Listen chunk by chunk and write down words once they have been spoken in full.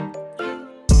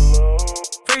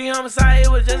homicide,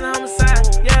 it was just a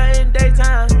homicide. Yeah, in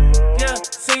daytime. Yeah,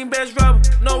 sing best rapper,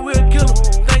 no real killer.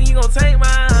 Think you gon' take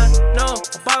mine? No,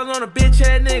 I'm falling on a bitch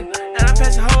ass nigga, and I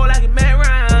pass a hole like a Matt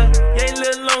Ryan. Yeah,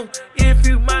 little long, if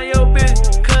you mind your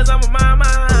business, cause I'm a mind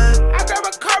mine. I grab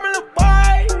a car, little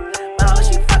boy. Oh,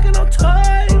 she fucking on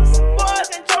toys. Boys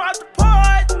can jump out the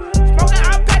port. Smoking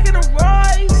out back in the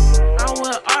Royce. I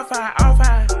want R5,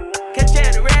 R5. Catch you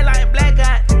at the red light and black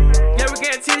eye. Yeah, we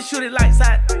guarantee to shoot it like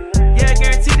side. Yeah,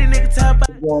 guarantee the nigga top.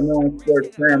 What's going on,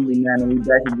 sports family, man? And we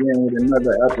back again with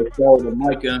another episode of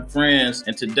Micah and Friends.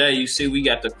 And today, you see, we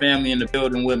got the family in the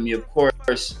building with me, of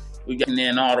course. We getting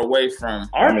in all the way from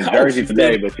I'm in Jersey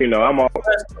today, but you know, I'm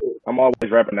always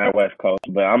repping that West Coast,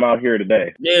 but I'm out here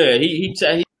today. Yeah, he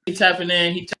tapping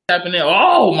in. He tapping in.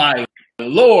 Oh my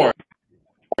Lord.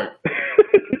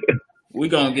 We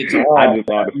gonna get to I just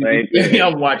saw the same thing.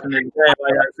 I'm watching it.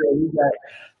 Like I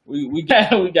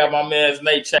said, we got my man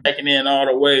Nate checking in all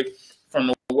the way from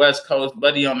the West Coast,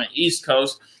 Buddy on the East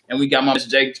Coast, and we got my man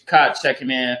Jake Cott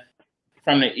checking in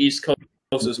from the East Coast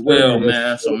as well,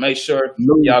 man. So make sure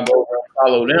y'all go over and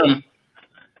follow them.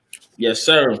 Yes,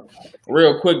 sir.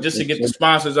 Real quick, just to get the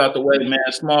sponsors out the way, man.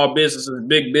 Small businesses,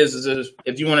 big businesses.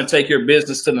 If you want to take your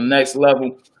business to the next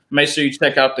level, make sure you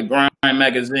check out the Grind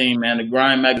Magazine, man. The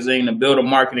Grind Magazine to build a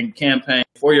marketing campaign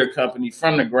for your company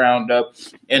from the ground up,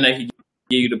 and they can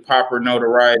give you the proper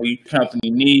notoriety company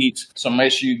needs. So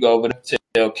make sure you go over there,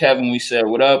 tell Kevin we said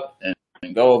what up, and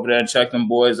go over there and check them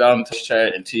boys out in the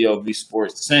chat and TLV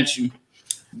Sports sent you.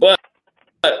 But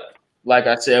like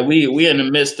I said, we in the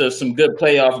midst of some good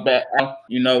playoff battle.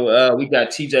 You know, we got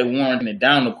TJ Warren and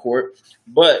down the court.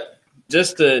 But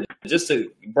just to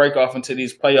break off into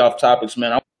these playoff topics,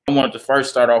 man, I wanted to first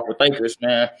start off with Lakers,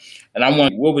 man.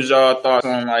 And what was y'all thoughts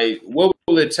on, like, what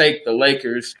will it take for the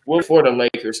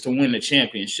Lakers to win the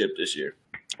championship this year?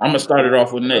 I'm gonna start it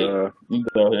off with Nate. You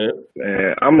go ahead.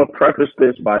 Man, I'm gonna preface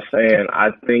this by saying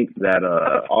I think that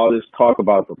all this talk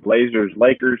about the Blazers,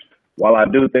 Lakers, while I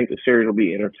do think the series will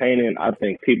be entertaining, I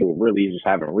think people really just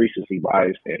having recency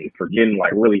bias and forgetting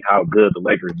like really how good the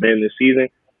Lakers been this season.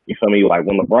 You feel me? Like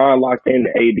when LeBron locked in, the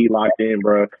AD locked in,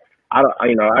 bro. I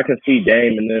can see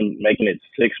Dame and them making it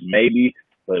 6 maybe,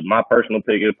 but my personal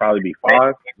pick would probably be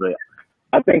 5. But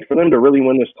I think for them to really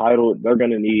win this title, they're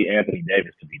gonna need Anthony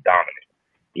Davis to be dominant.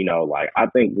 You know, like I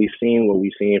think we've seen what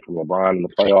we've seen from LeBron in the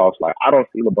playoffs. Like I don't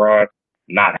see LeBron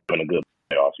not having a good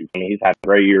playoffs. You feel me? He's had a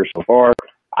great year so far.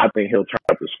 I think he'll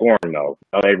turn up the scoring though.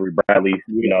 Avery Bradley,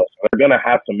 you know, so they're gonna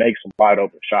have to make some wide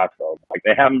open shots though. Like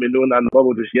they haven't been doing that in the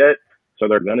bubble just yet, so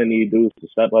they're gonna need dudes to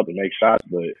step up and make shots.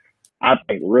 But I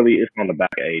think really it's on the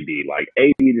back of AD. Like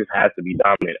AD just has to be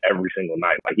dominant every single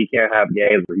night. Like he can't have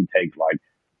games where he takes like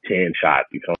 10 shots.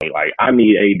 You feel me? Like I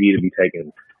need AD to be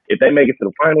taking. If they make it to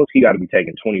the finals, he got to be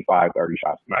taking 25, 30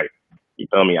 shots a night. You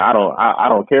feel me? I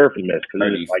don't care if he missed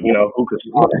because it's like, you know, who could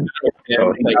score?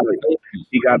 So he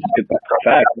got to get that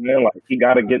back, man. Like he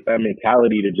got to get that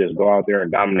mentality to just go out there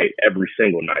and dominate every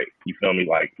single night. You feel me?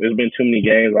 Like there's been too many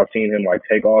games I've seen him like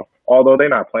take off, although they're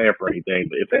not playing for anything.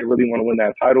 But if they really want to win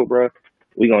that title, bro,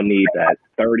 we gonna need that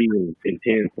 30 and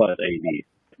 10 plus AD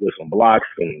with some blocks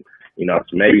and, you know,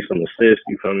 maybe some assists.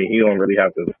 You feel me? He don't really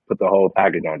have to put the whole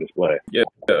package on display. Yeah.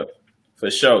 For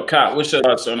sure. Kyle, what's your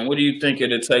thoughts on it? What do you think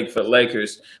it'll take for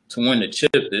Lakers to win the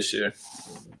chip this year?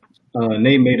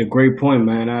 Nate made a great point,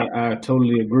 man. I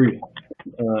totally agree.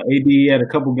 AD had a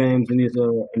couple games in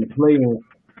the play-in,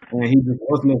 and he just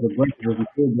wasn't as aggressive as he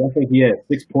could. I think he had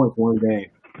 6 points one game.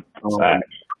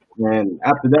 And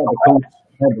after that, the coach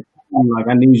had to tell him, like,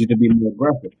 I need you to be more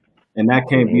aggressive. And that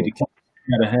can't be the case.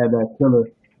 You got to have that killer,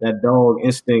 that dog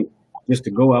instinct just to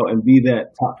go out and be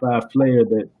that top 5 player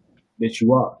that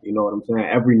you are, you know what I'm saying,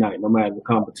 every night, no matter the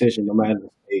competition, no matter the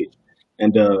stage.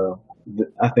 And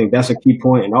I think that's a key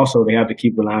point. And also they have to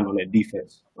keep relying on their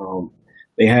defense.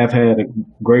 They have had a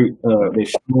great they've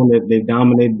shown that they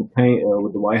dominated the paint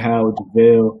with Dwight Howard,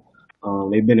 JaVale.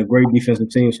 They've been a great defensive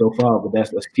team so far, but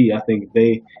that's key. I think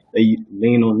they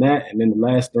lean on that. And then the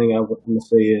last thing I was going to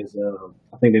say is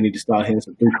I think they need to start hitting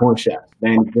some 3-point shots.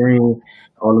 Danny Green,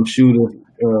 all them shooters,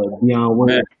 Deion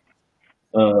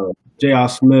Williams, J.R.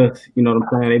 Smith, you know what I'm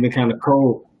saying? They've been kind of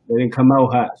cold. They didn't come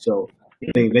out hot. So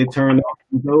I think they turn off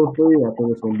those 3. I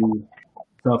think it's going to be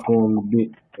tough for them.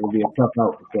 It'll be a tough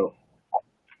out for sure.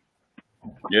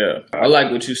 Yeah, I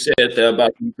like what you said there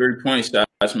about the 3-point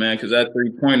shots, man, because that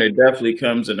 3-pointer definitely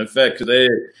comes in effect because they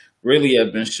really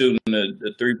have been shooting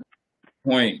the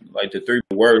point, like the three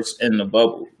worst in the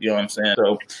bubble. You know what I'm saying?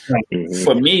 So Mm-hmm.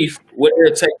 for me, what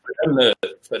it take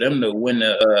for them to win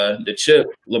the chip,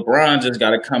 LeBron just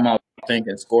got to come out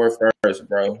thinking score first,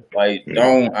 bro. Like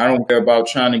I don't care about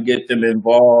trying to get them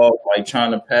involved, like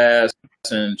trying to pass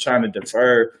and trying to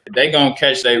defer. They gonna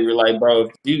catch they like, bro.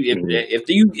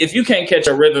 If you can't catch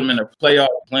a rhythm in a playoff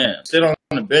plan, sit on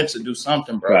the bench and do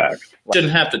something, bro. Facts. You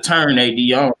shouldn't have to turn AD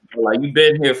on. Like you've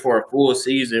been here for a full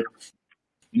season.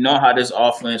 You know how this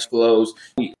offense flows.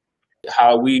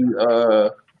 How we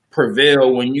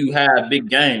prevail when you have big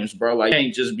games, bro. Like you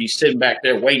can't just be sitting back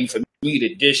there waiting for me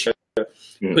to dish or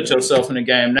put yourself in the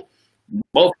game.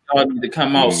 Both of y'all need to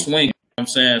come out swinging. You know what I'm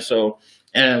saying? So,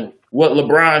 and what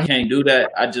LeBron can't do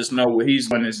that. I just know what he's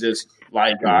doing is just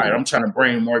like, all right, I'm trying to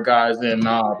bring more guys in.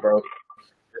 Nah, bro.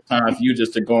 It's time for you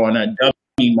just to go in that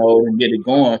dummy mode and get it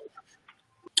going.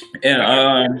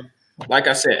 And like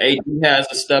I said, AD has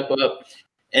to step up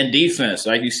in defense.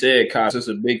 Like you said, Cox, it's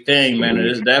a big thing, man. And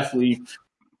it's definitely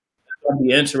going to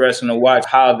be interesting to watch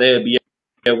how they'll be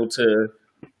able to,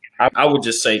 I would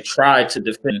just say, try to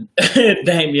defend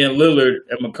Damian Lillard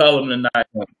and McCollum tonight.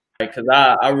 Because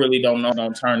I really don't know how it's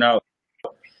going to turn out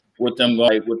with them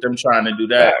trying to do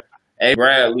that. Hey,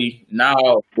 Bradley, now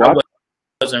I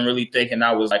wasn't really thinking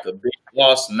that was like a big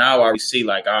loss. Now I see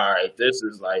like, all right, this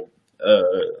is like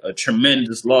a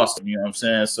tremendous loss. You know what I'm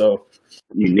saying? So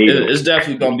it's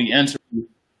definitely going to be interesting.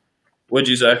 What'd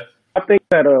you say? I think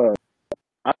that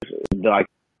like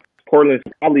Portland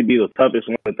will probably be the toughest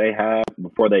one that they have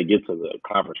before they get to the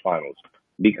conference finals.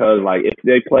 Because like if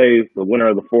they play the winner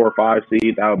of the 4 or 5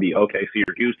 seed, that would be OKC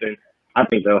or Houston. I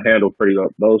think they'll handle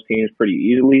those teams pretty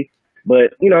easily.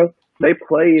 But you know, they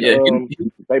played. They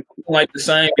like the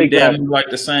same. Damn,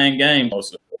 like the same game.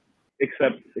 Also.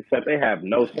 Except they have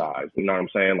no size. You know what I'm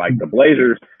saying? Like the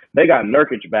Blazers, they got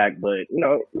Nurkic back, but you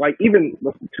know, like even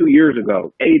 2 years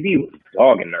ago, AD was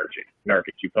dogging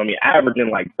Nurkic. You feel me?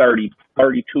 Averaging like 30,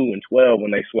 32, and 12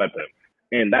 when they swept him.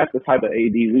 And that's the type of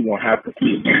AD we're gonna have to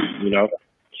keep. You know.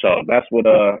 So that's what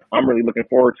I'm really looking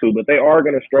forward to. But they are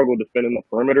going to struggle defending the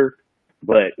perimeter.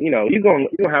 But, you know, you're going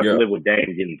to have to live with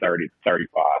Dame getting 30,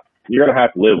 35. You're going to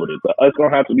have to live with it. It's going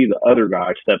to have to be the other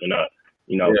guy stepping up,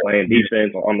 you know, playing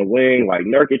defense on the wing. Like,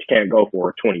 Nurkic can't go for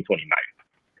a 20-20 night.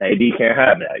 AD can't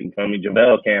have that. You feel me?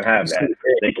 JaVale can't have that.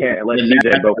 They can't let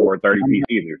CJ go for a 30-piece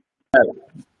either.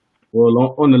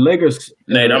 Well, on the Lakers,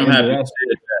 Nate, I'm happy.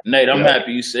 I'm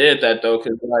happy you said that though,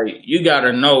 because like you got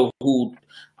to know who.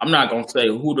 I'm not gonna say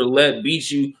who to let beat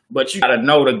you, but you got to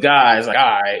know the guys. Like,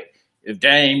 all right, if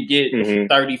Dame get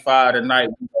 35 tonight,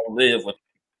 we gonna live with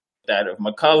that. If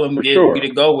McCollum we to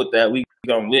go with that, we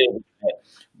gonna live with that.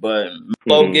 But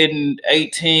Melo getting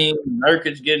 18,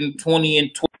 Nurkic getting 20 and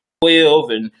 12,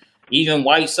 and even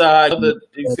Whiteside,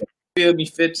 feel me,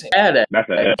 15. Add that.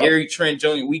 Like Gary Trent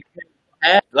Jr. We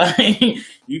can't like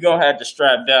you gonna have to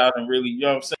strap down and really, you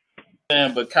know what I'm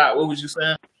saying? But Kyle, what was you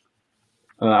saying?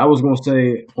 I was gonna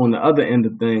say on the other end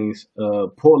of things,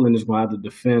 Portland is gonna have to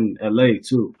defend LA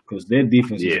too because their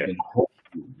defense has been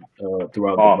horrible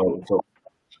throughout the bubble. So,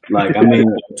 like, I mean,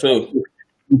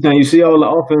 you see all the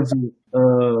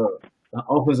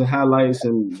offensive highlights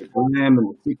and the glam and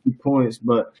the 60 points,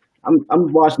 but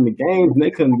I'm watching the games and they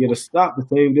couldn't get a stop to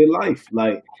save their life.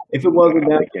 Like, if it wasn't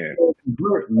that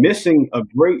missing a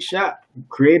great shot,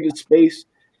 created space,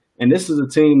 and this is a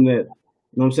team that, you know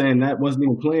what I'm saying, that wasn't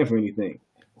even playing for anything.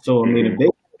 So, I mean, if they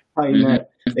tighten that,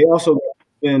 they also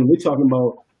and we're talking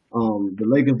about the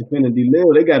Lakers defending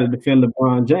D-Lil, they got to defend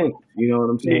LeBron James. You know what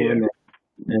I'm saying?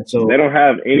 And so they don't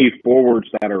have any forwards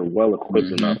that are well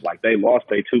equipped enough. Like they lost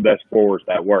their 2 best forwards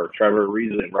that were Trevor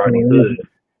Ariza and Rodney Hood.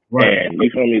 Right. And you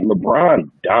feel me? LeBron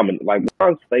dominant. Like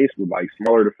LeBron's faced with like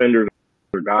smaller defenders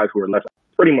or guys who are less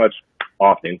pretty much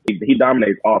often. He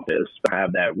dominates offense to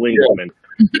have that wingsman.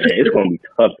 It's going to be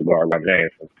tough to guard like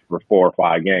James for 4 or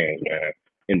 5 games, man,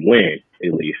 and win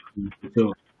at least.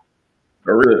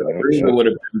 Ariza would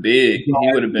have been big. He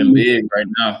would have been big right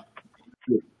now.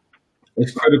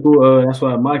 It's critical. That's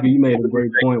why, Micah, you made a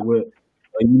great point with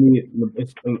you need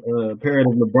it's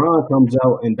imperative LeBron comes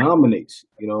out and dominates.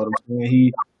 You know what I'm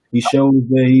saying? He shows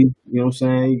that he, you know what I'm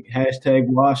saying, hashtag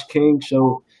Wash King,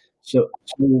 show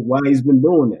why he's been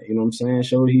doing that. You know what I'm saying?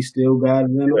 Show he still got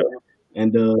it in him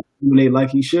and dominate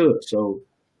like he should. So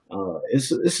I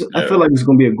feel like it's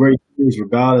gonna be a great series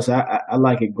regardless. I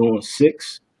like it going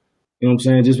 6. You know what I'm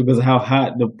saying? Just because of how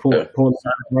hot the Portland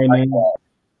right now.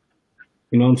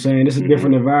 You know what I'm saying? It's a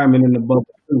different environment in the bubble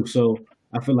too. So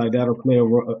I feel like that'll play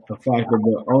a factor.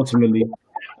 But ultimately,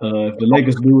 if the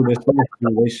Lakers do what they're supposed to,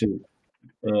 they should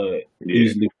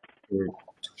easily.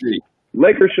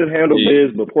 Lakers should handle Yeah.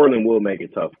 biz, but Portland will make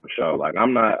it tough for sure. Like I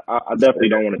definitely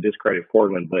don't want to discredit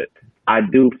Portland, but I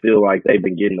do feel like they've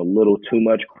been getting a little too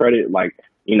much credit. Like,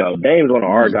 Dame's one of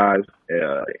our guys,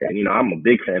 and I'm a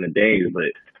big fan of Dame's,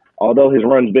 but although his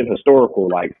run's been historical,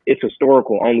 like it's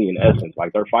historical only in essence.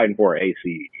 Like they're fighting for an AC.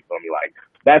 You feel me? Like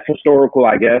that's historical,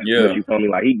 I guess. Yeah. But you feel me?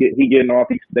 Like he getting off.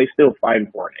 They still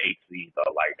fighting for an AC. So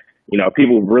like,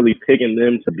 people really picking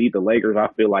them to beat the Lakers. I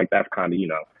feel like that's kind of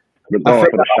they're going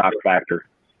for the shock factor.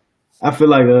 I feel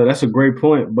like that's a great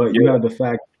point, but you have the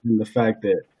fact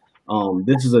that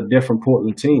this is a different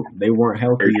Portland team. They weren't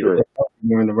healthy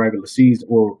during the regular season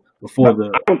or before the.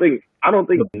 I don't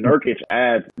think Nurkic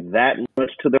adds that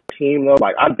much to their team though.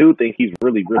 Like I do think he's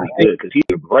really really good because he's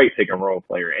a great pick and roll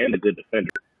player and a good defender.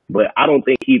 But I don't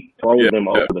think he throws them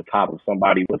over the top of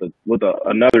somebody with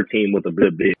another team with a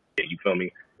good big. You feel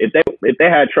me? If they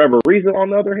had Trevor Ariza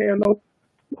on the other hand though,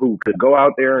 who could go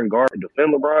out there and guard and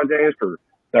defend LeBron James for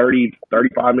 30,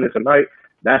 35 minutes a night,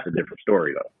 that's a different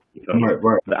story though. You know?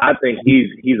 Right. But I think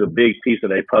he's a big piece of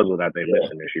their puzzle that they're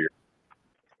missing this year.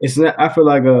 It's not. I feel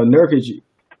like Nurkic,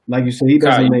 like you said, he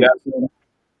doesn't make.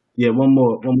 Yeah, one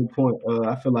more point.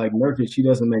 I feel like Nurkic, he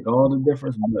doesn't make all the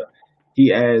difference, but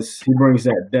he brings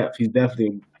that depth. He's definitely,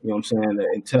 you know what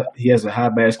I'm saying, he has a high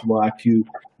basketball IQ,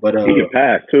 but he can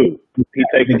pass too. He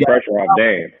takes the pressure off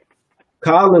Dame.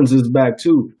 Collins is back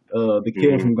too, the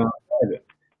kid from Gonzaga,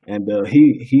 and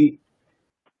he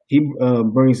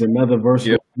brings another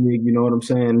versatile league. You know what I'm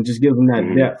saying? And just gives them that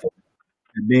depth,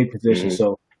 that big position.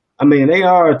 So, I mean, they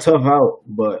are a tough out,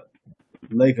 but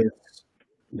Lakers,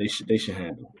 they should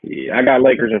handle. Yeah, I got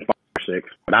Lakers in 5 or 6,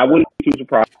 but I wouldn't be too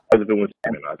surprised if it was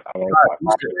 7. I won't.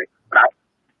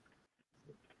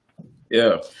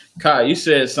 Yeah, Kai, you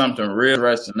said something real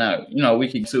interesting. Now, we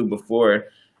can too before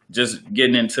just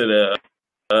getting into the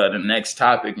next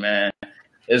topic, man.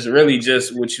 It's really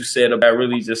just what you said about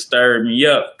really just stirred me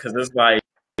up because it's like,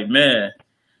 man,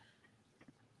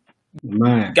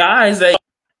 guys, they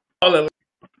all it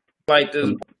like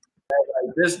this.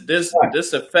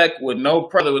 This effect with no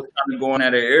brother was kind of going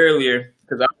at it earlier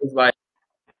because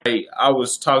I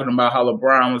was talking about how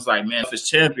LeBron was like, man, this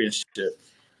championship.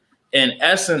 In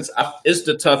essence, it's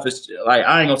the toughest. Like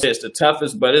I ain't gonna say it's the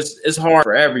toughest, but it's hard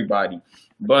for everybody.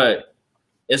 But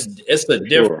it's a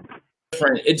different.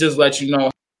 It just lets you know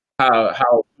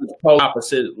how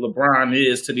opposite LeBron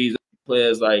is to these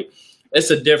players. Like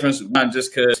it's a difference, not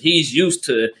just because he's used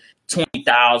to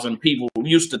 20,000 people,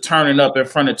 used to turning up in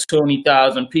front of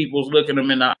 20,000 people, looking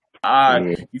them in the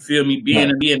eye. You feel me?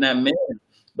 Being that man.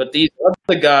 But these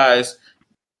other guys,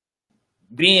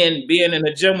 being in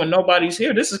the gym when nobody's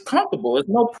here, this is comfortable. It's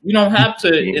no, you don't have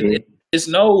to. It's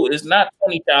not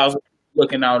 20,000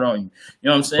 looking out on you. You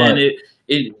know what I'm saying? Right.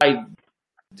 It like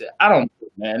I don't know,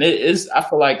 man. It is. I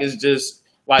feel like it's just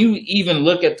like you even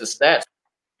look at the stats,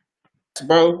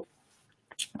 bro.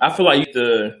 I feel like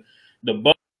the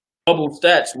bubble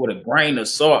stats with a grain of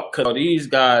salt because these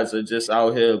guys are just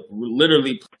out here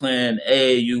literally playing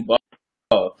AAU ball.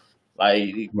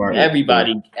 Like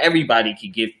everybody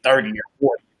can get 30 or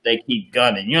 40 if they keep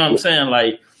gunning. You know what I'm saying?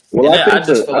 Like, I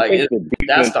just feel like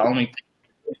that's the only thing.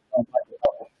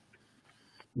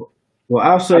 Well,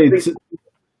 I'll say.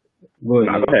 Go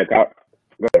ahead. I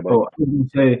was gonna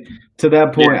say to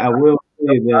that point, I will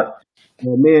say that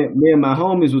me and my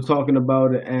homies were talking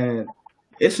about it, and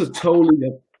it's a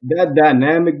totally that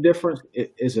dynamic difference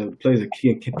can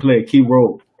play a key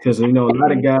role because a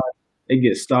lot of guys they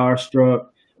get starstruck.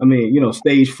 I mean,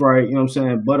 stage fright, you know what I'm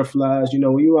saying? Butterflies,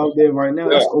 when you out there right now,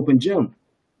 it's open gym.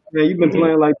 Man, you've been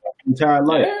playing like that your entire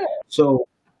life. Yeah. So,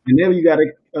 and then you got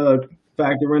to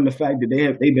factor in the fact that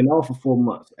they've been off for 4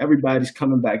 months. Everybody's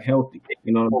coming back healthy.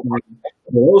 You know what I'm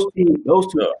saying? Those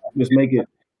two just make it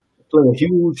play a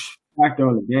huge factor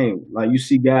on the game. Like you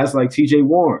see guys like TJ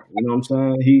Warren, you know what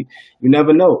I'm saying? You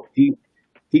never know. He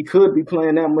could be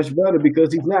playing that much better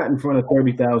because he's not in front of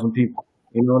 30,000 people.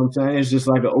 You know what I'm saying? It's just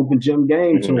like an open gym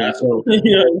game to him.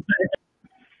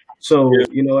 So,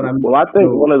 you know what I mean? Well, I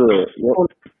think one of the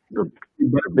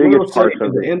biggest parts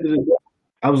of the end of the day,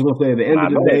 I was gonna say at the end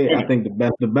of the day, I think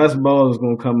the best ball is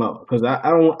gonna come out because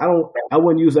I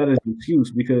wouldn't use that as an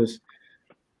excuse because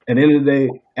at the end of the day,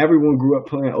 everyone grew up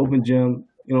playing open gym.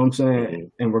 You know what I'm saying?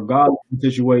 And regardless of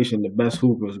the situation, the best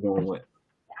hooper is gonna win.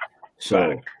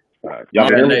 So,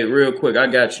 Nate, real quick, I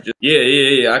got you.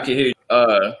 Yeah, I can hear you.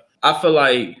 I feel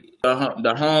like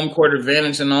the home court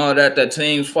advantage and all that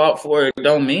teams fought for it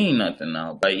don't mean nothing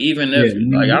now. Like even if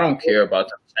I don't care about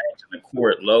them changing the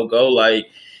court logo. Like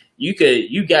you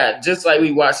got just like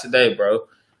we watched today, bro.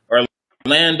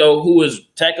 Orlando, who is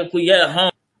technically at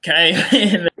home, came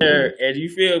in there and you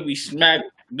feel me smacked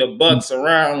the Bucks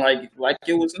around like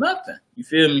it was nothing. You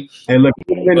feel me? Hey, look, it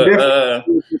would have been But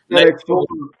different if FedEx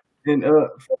Forum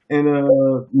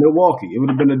in Milwaukee. It would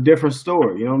have been a different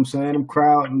story. You know what I'm saying? Them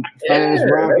crowd and fans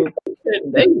rocking,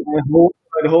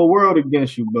 the whole world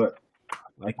against you. But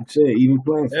like you said, even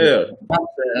playing field.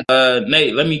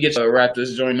 Nate, let me get you to wrap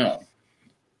this joint up.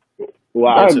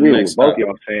 Well, I agree with both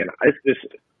y'all saying. It's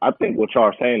just, I think what y'all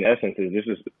are saying in essence is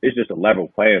it's just a level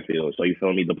playing field. So you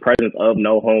feel me? The presence of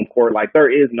no home court, like there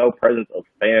is no presence of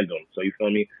fandom. So you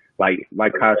feel me? Like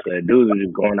Kyle said, dudes are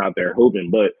just going out there hooping.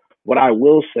 But what I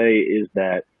will say is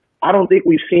that I don't think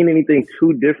we've seen anything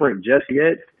too different just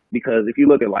yet. Because if you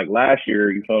look at like last year,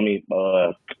 you feel me?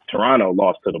 Toronto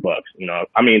lost to the Bucks.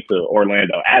 To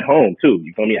Orlando at home too.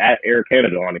 You feel me? At Air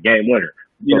Canada on the game winner.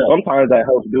 So sometimes that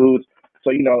helps dudes. So,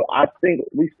 I think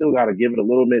we still got to give it a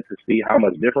little bit to see how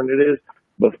much different it is.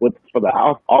 But for the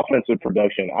offensive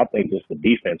production, I think just the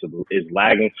defense is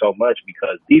lagging so much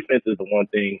because defense is the one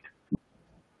thing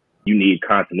you need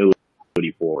continuity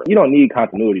for. You don't need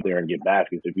continuity there and get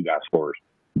baskets if you got scores.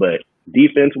 But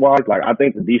defense-wise, I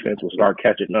think the defense will start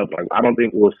catching up. I don't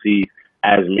think we'll see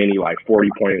as many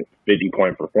 40-point,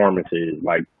 50-point performances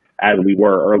as we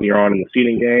were earlier on in the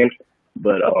seeding games.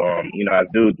 But, as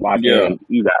dudes lock in,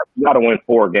 you got to win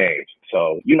 4 games.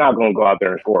 So you're not going to go out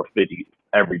there and score 50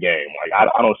 every game.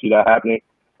 I don't see that happening.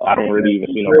 I don't really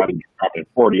even see nobody dropping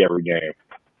 40 every game.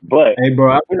 But hey,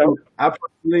 bro,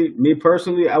 me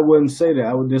personally, I wouldn't say that.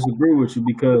 I would disagree with you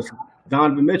because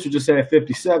Donovan Mitchell just had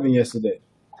 57 yesterday.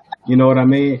 You know what I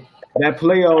mean? That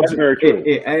playoffs,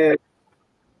 it adds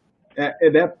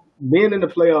that being in the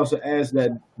playoffs, it adds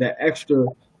that extra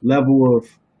level of,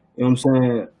 you know what I'm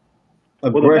saying,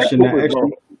 aggression. That extra,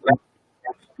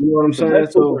 you know what I'm saying?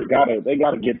 So they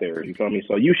gotta get there. You feel me?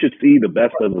 So you should see the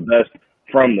best of the best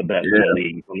from the best in the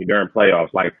league. You feel me? During playoffs,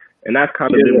 and that's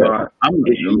kind of been my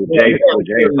issue with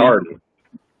James Harden.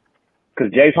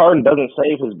 Because James Harden doesn't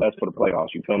save his best for the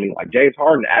playoffs. You feel me? James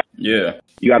Harden, you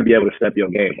got to be able to step your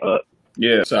game up.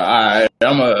 Yeah. So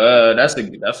that's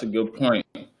a good point.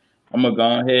 I'm gonna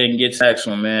go ahead and get to the next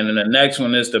one, man. And the next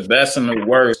one is the best and the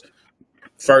worst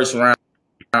first round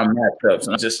matchups.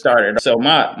 And I just started. So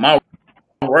my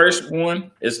worst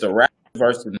one is the Raptors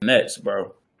versus the Nets,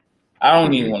 bro. I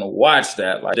don't even want to watch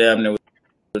that. Damn, it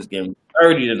was getting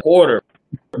 30 to the quarter,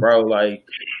 bro.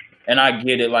 And I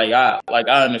get it. I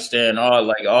understand all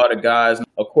the guys.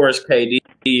 Of course, KD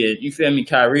and you feel me,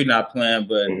 Kyrie not playing,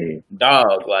 but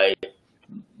dog,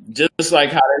 just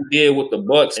like how they did with the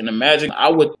Bucks and the Magic, I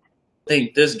would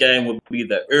think this game would be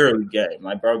the early game.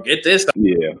 Bro, get this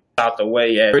out the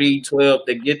way at 30-12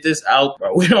 to get this out,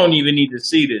 bro. We don't even need to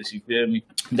see this. You feel me?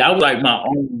 That was my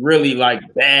own really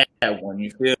bad one. You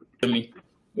feel me?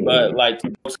 But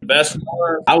the best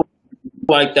one, I would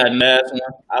like that last one.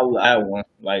 I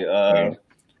like that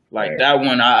one. That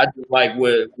one. I just like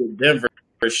what Denver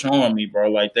is showing me,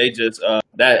 bro. They just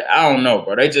that I don't know,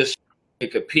 bro. They just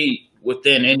compete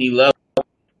within any level.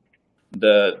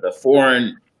 The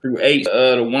 4 through 8,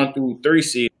 the 1 through 3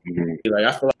 seed.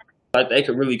 I feel like they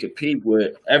could really compete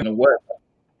with everyone.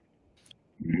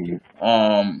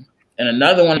 And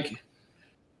another one,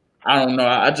 I don't know.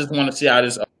 I just want to see how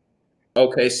this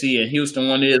OKC and Houston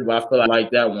one is, but I feel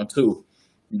like that one too.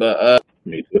 But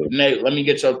Nate, let me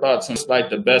get your thoughts on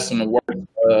the best and the worst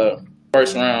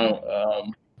first round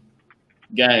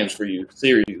games for you,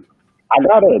 series. I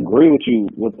gotta agree with you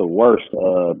with the worst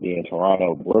being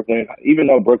Toronto, Brooklyn. Even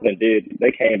though Brooklyn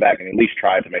they came back and at least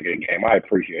tried to make it a game. I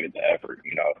appreciated the effort.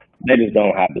 They just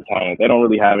don't have the talent. They don't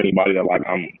really have anybody that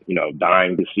I'm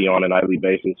dying to see on a nightly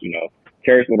basis.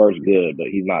 Caris LeVert's good, but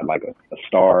he's not a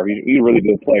star. He's a really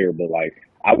good player, but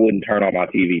I wouldn't turn on my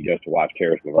TV just to watch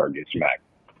Caris LeVert get smacked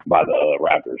by the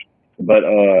Raptors. But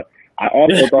I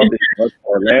also thought this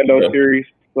Orlando series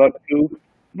sucked too.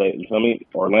 But you feel me?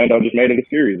 Orlando just made it a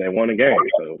series. They won a game,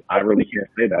 so I really can't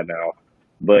say that now.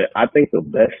 But I think the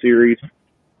best series,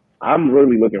 I'm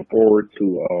really looking forward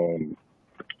to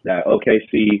that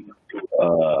OKC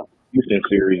Houston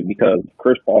series because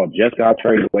Chris Paul just got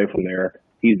traded away from there.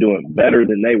 He's doing better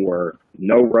than they were.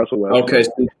 No Russell Westbrook.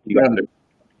 You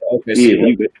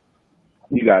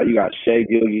got Shea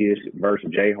Gilgeous versus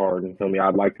Jay Harden. Feel me?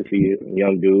 I'd like to see a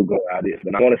young dude go at it,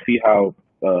 but I want to see how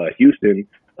Houston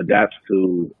adapts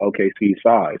to OKC's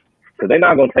size because they're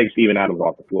not going to take Steven Adams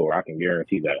off the floor. I can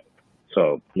guarantee that.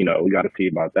 So we got to see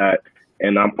about that.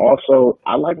 And I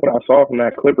like what I saw from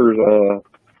that Clippers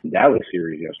Dallas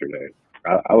series yesterday.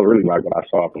 I really like what I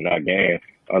saw from that game.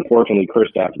 Unfortunately,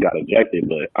 Kristaps got ejected,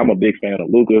 but I'm a big fan of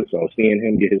Luka, so seeing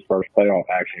him get his first playoff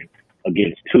action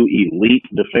against 2 elite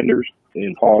defenders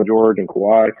in Paul George and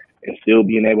Kawhi and still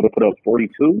being able to put up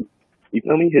 42, You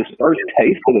feel me? His first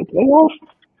taste of the playoffs,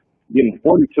 getting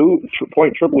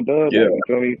 42-point triple dub. Yeah. Like, you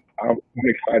feel me? I'm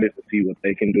excited to see what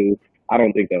they can do. I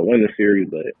don't think they'll win the series,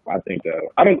 but I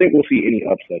don't think we'll see any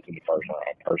upsets in the first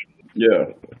round, personally.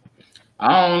 Yeah.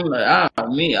 I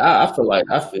feel like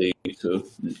I feel you too.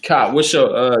 Kyle, what's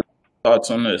your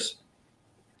thoughts on this?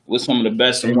 What's some of the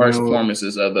best and worst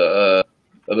performances of the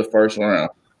first round?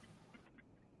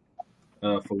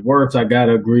 For worst, I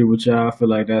gotta agree with y'all. I feel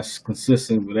like that's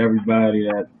consistent with everybody.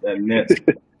 That Nets,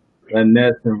 that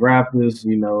Nets and Raptors.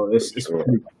 You know, it's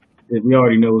we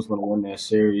already know who's gonna win that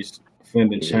series.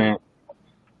 Defending champ.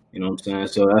 You know what I'm saying?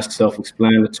 So that's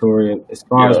self-explanatory. As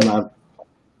far as my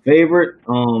favorite,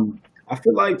 I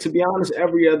feel like, to be honest,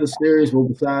 every other series, well,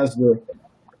 besides the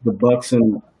Bucks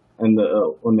and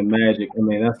the on the Magic. I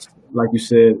mean, that's like you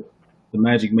said, the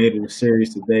Magic made it a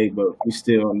series today, but we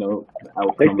still don't know the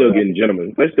outcome. They still getting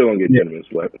gentlemen. They still gonna get gentlemen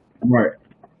swept. Right.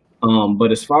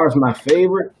 But as far as my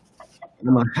favorite,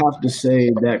 I'm gonna have to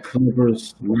say that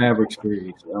Clippers Mavericks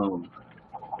series.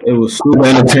 It was super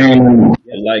entertaining.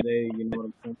 Yesterday, you know what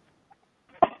I'm saying?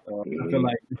 I feel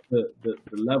like the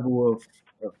level of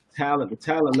talent, the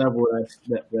talent level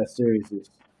that series is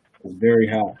very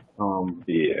high.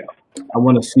 I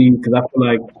want to see, because I feel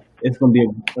like it's going to be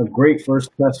a great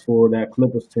first test for that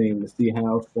Clippers team to see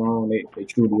how strong they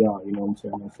truly are. You know what I'm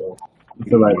saying? So I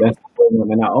feel like that's the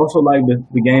one. And I also like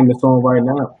the game that's on right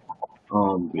now.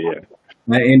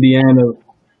 That Indiana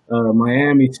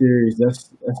Miami series,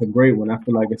 that's a great one. I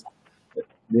feel like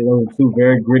they're two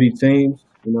very gritty teams.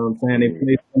 You know what I'm saying? They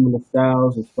play similar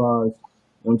styles as far as,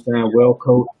 you know what I'm saying, well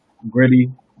coached,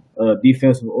 gritty,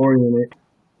 defensive oriented.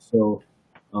 So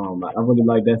I really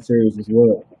like that series as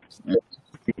well.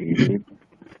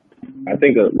 I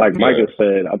think, like Micah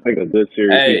said, I think a good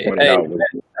series he pointed out was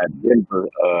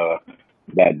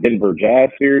that Denver Jazz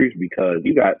series, because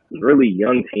you got really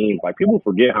young teams. Like, people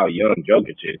forget how young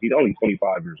Jokic is. He's only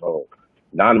 25 years old.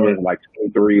 Donovan's like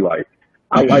 23. Like,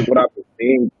 I like what I've been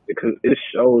seeing, because it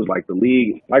shows, like, the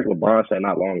league, like LeBron said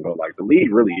not long ago, like, the league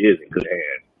really is in good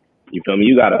hands. You feel me?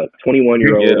 You got a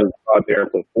 21-year-old out there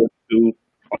for 42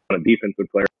 on a defensive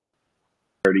player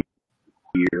 30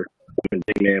 year,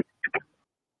 big man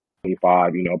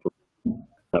 25. You know,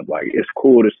 like, it's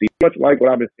cool to see. Much like what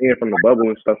I've been seeing from the bubble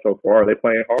and stuff so far, they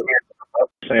playing hard.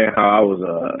 Saying how I was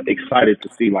excited to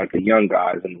see, like, the young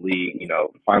guys in the league, you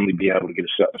know, finally be able to get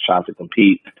a shot to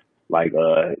compete. Like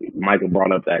Micah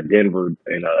brought up that Denver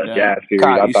and Jazz series.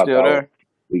 Kyle, I thought still that there?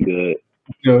 was good.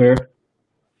 Still here?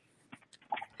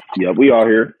 Yeah, we all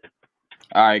here.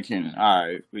 All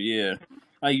right, but yeah,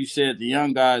 like you said, the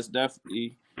young guys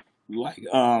definitely, like,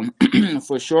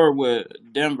 for sure with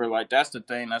Denver, like, that's the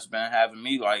thing that's been having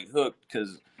me, like, hooked,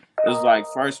 because it's like,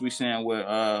 first we saying what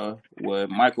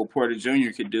Michael Porter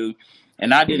Jr. could do,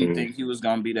 and I didn't think he was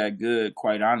gonna be that good,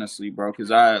 quite honestly, bro,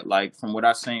 because I, like, from what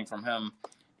I seen from him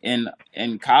in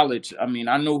college, I mean,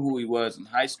 I knew who he was in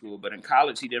high school, but in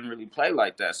college he didn't really play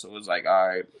like that, so it's like, all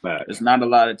right, there's not a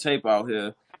lot of tape out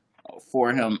here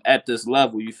for him at this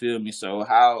level, you feel me? So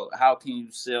how can you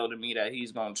sell to me that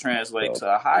he's going to translate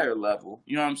to a higher level?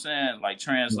 You know what I'm saying? Like,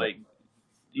 translate,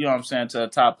 you know what I'm saying, to a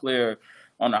top player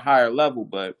on a higher level,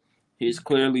 but he's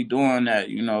clearly doing that,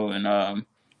 you know, and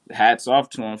hats off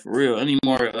to him for real. Any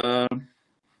more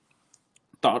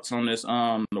thoughts on this,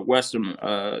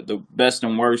 the best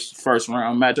and worst first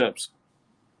round matchups?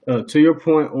 To your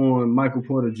point on Michael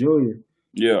Porter Jr.,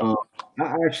 Yeah.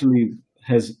 I actually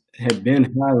had been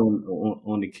high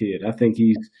on the kid. I think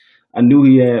I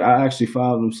actually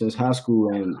followed him since high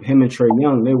school, and him and Trae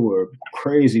Young, they were a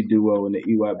crazy duo in the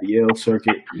EYBL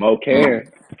circuit.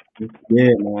 Yeah,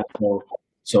 man.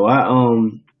 So I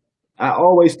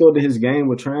always thought that his game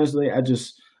would translate. I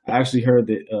actually heard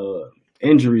that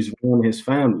injuries ruined his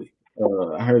family.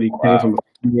 I heard he came from a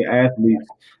family of athletes,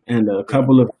 and a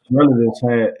couple of relatives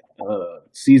had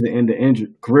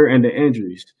career-ending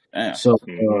injuries. Damn. So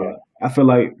I feel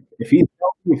like if he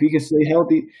can stay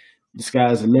healthy, the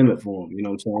sky's the limit for him. You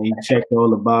know what I'm saying? He checked all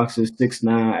the boxes: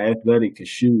 6'9", athletic, can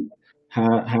shoot, high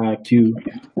IQ.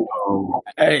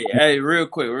 Hey, real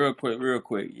quick.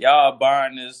 Y'all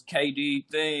buying this KD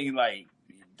thing? Like,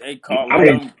 they call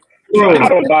him. I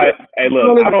don't buy. Hey,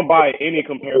 look, I don't buy any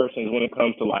comparisons when it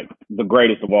comes to, like, the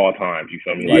greatest of all time. You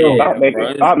feel me?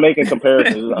 Like, stop making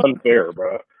comparisons. It's unfair,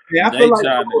 bro. Yeah, I feel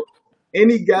like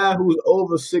any guy who's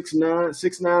over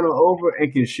 6'9" or over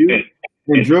and can shoot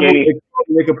and dribble,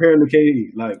 they compare him to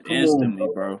KD. Like, come instantly,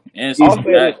 on, bro.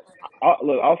 Instantly.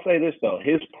 I'll say this though.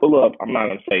 His pull up, I'm not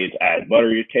gonna say it's as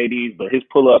buttery as KD's, but his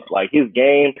pull up, like, his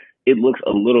game, it looks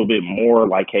a little bit more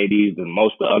like KD's than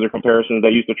most of the other comparisons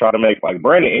they used to try to make. Like,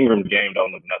 Brandon Ingram's game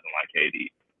don't look nothing like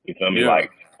KD. You feel me? Yeah.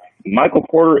 Like, Michael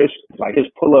Porter is like his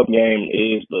pull up game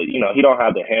is the he don't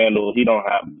have the handle, he don't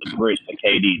have the grit that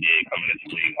KD did coming into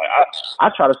the league. Like I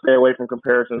try to stay away from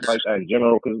comparisons like that in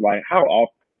general because like how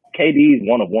often KD's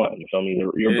one of one. So I mean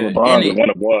your Yeah, LeBron's are one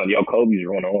of one, your Kobe's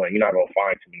are one of one. You're not gonna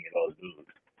find too many of those dudes.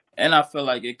 and I feel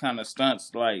like it kind of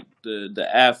stunts like the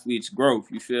athlete's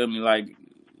growth. You feel me? Like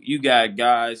you got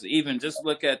guys. Even just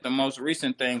look at the most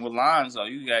recent thing with Lonzo.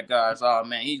 You got guys. Oh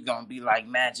man, he's gonna be like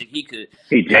Magic. He could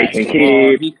He pass Jason the ball.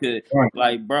 Kidd, He could Right.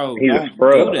 like, bro, he's a don't do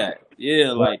scrub. that. Yeah,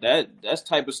 Right. like that. That's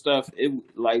type of stuff. It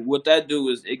like what that do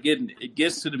is it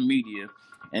gets to the media.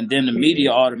 And then the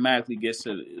media automatically gets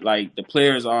to like the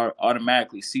players are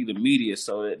automatically see the media,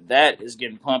 so that is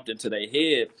getting pumped into their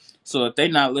head. So if they're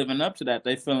not living up to that,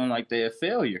 they feeling like they're a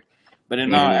failure. But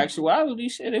in all Mm-hmm. actuality,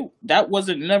 that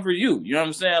wasn't never you. You know what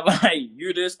I'm saying? Like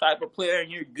you're this type of player and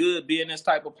you're good being this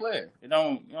type of player. It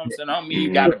don't, you know what I'm saying? I don't mean you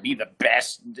Mm-hmm. gotta be the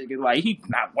best. Like he's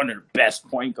not one of the best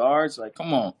point guards. Like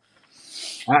come on.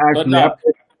 I But actually, no,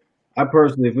 I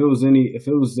personally, if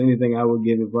it was anything, I would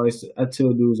give advice. I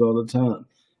tell dudes all the time,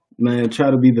 man, try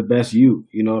to be the best you.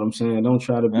 You know what I'm saying? Don't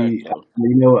try to be.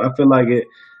 facto. I feel like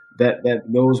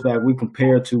that goes back. We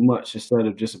compare too much instead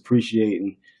of just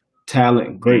appreciating talent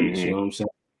and greatness. You know Mm-hmm. what I'm saying?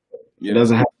 It Yeah,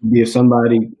 doesn't have to be if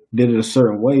somebody did it a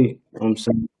certain way. You know what I'm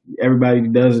saying? Everybody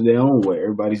does it their own way.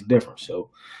 Everybody's different. So,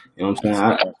 you know what I'm that's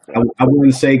saying? a fact. I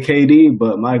wouldn't say KD,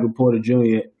 but Michael Porter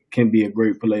Jr. can be a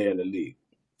great player in the league.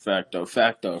 Facto,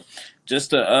 facto. Just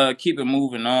to keep it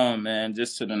moving on, man.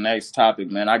 Just to the next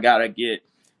topic, man. I gotta get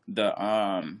the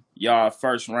y'all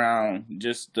first round,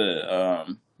 just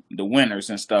the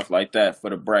winners and stuff like that for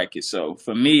the bracket. So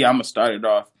for me, I'm gonna start it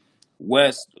off.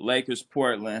 West Lakers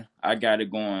Portland. I got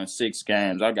it going 6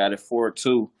 games. I got it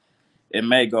 4-2. It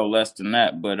may go less than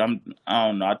that, but I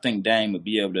don't know. I think Dame would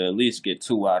be able to at least get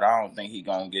 2 out. I don't think he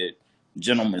gonna get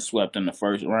gentleman swept in the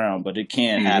first round, but it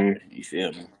can Mm-hmm. happen. You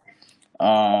feel me?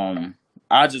 Um,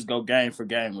 I just go game for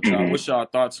game with y'all. Mm-hmm. What's y'all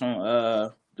thoughts on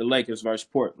the Lakers versus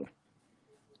Portland?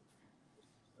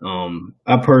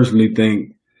 I personally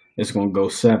think it's gonna go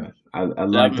 7. I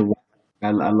like 7. the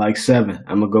I like 7.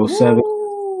 I'm gonna go 7.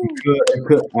 Woo!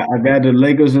 I got the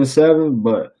Lakers in 7,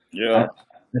 but I, Yeah,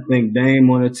 I think Dame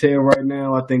on a tear right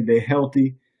now. I think they're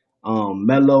healthy.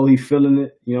 Melo, he feeling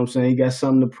it. You know what I'm saying? He got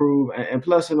something to prove. And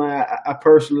plus, man, I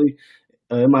personally,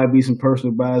 it might be some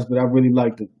personal bias, but I really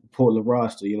like the Portland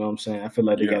roster. You know what I'm saying? I feel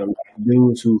like they got yeah, a lot of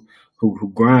dudes who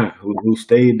grind, who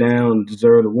stayed down, and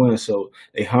deserve to win. So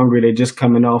they hungry. They just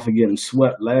coming off of getting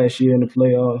swept last year in the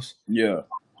playoffs. yeah.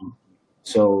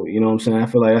 So you know what I'm saying. I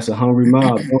feel like that's a hungry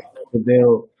mob.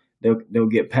 They'll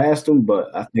get past them,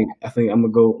 but I think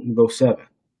I'm gonna go 7.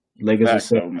 Lakers are Fact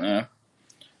 7. though, man.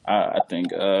 I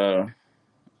think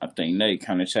Nate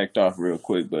kind of checked off real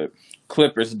quick, but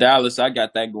Clippers Dallas, I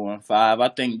got that going 5. I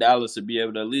think Dallas would be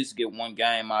able to at least get 1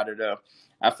 game out of there.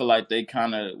 I feel like they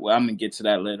kind of. Well, I'm gonna get to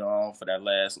that later on for that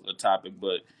last little topic,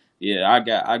 but yeah, I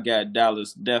got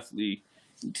Dallas definitely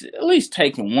at least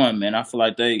taking 1. Man, I feel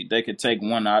like they could take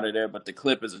 1 out of there, but the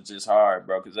Clippers are just hard,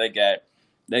 bro, because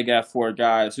they got 4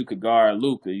 guys who could guard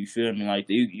Luka. You feel me? Like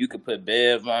you could put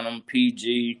Bev on them,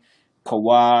 PG.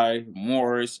 Kawhi,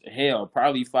 Morris, hell,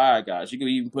 probably 5 guys. You could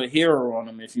even put Hero on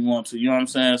them if you want to. You know what I'm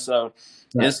saying? So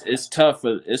it's tough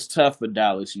for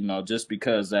Dallas. Just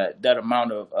because that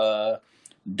amount of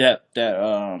depth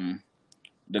that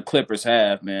the Clippers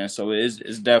have, man. So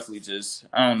it's definitely just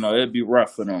I don't know. It'd be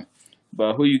rough for them.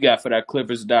 But who you got for that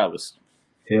Clippers Dallas?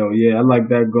 Hell yeah, I like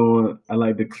that going. I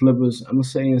like the Clippers. I'm gonna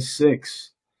say in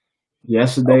 6.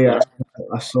 Yesterday, Okay.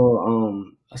 I saw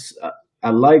I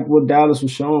like what Dallas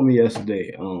was showing me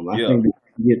yesterday. I Yeah. think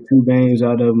they get 2 games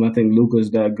out of them. I think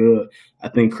Luka's that good. I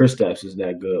think Kristaps is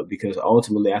that good because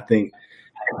ultimately, I think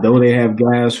though they have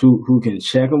guys who can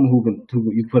check them, who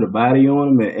you put a body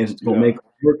on them and it's gonna Yeah. make them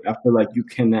work. I feel like you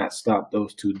cannot stop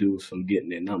those 2 dudes from getting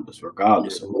their numbers, Yeah.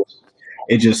 regardless of who.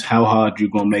 It's just how hard you're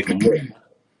gonna make them work.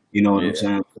 You know what I'm Yeah.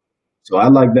 saying? So I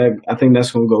like that. I think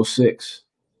that's gonna go 6.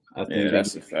 I Yeah. think that.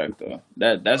 That's a fact though.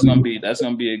 That's gonna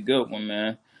be a good one,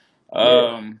 man.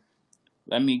 Yeah. Um.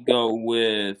 Let me go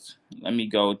with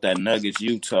that Nuggets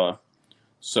Utah.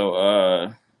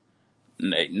 So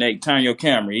Nate, turn your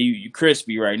camera. You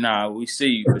crispy right now. We see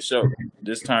you for sure.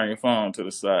 Just turn your phone to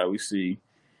the side. We see.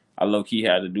 I low key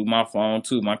had to do my phone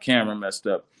too. My camera messed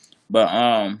up.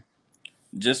 But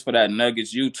just for that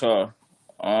Nuggets Utah,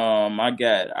 I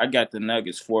got the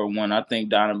Nuggets 4-1. I think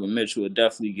Donovan Mitchell would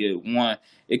definitely get 1.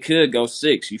 It could go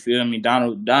 6. You feel me?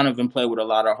 Donovan played with a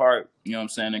lot of heart. You know what I'm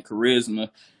saying? And charisma.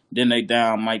 Then they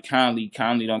down Mike Conley.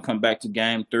 Conley don't come back to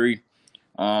game 3.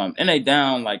 And they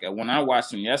down like when I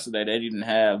watched them yesterday, they didn't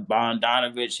have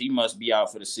Bogdanovich. He must be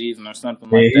out for the season or something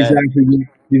Yeah, like that.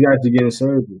 he's actually getting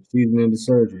surgery, season into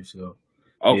surgery. So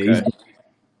yeah, Okay.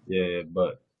 yeah,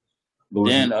 but was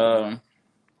Then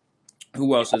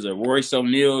who else is it? Royce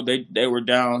O'Neal. They were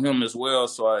down him as well.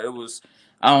 So it was.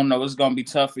 I don't know. It's gonna be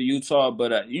tough for Utah,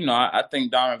 but I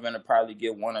think Donovan will probably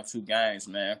get 1 or 2 games,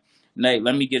 man. Nate,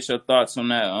 let me get your thoughts on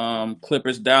that.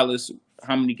 Clippers Dallas.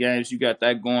 How many games you got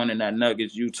that going in that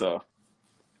Nuggets Utah?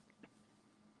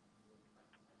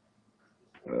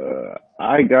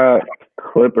 I got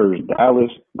Clippers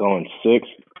Dallas going 6.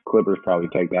 Clippers probably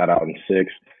take that out in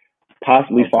 6,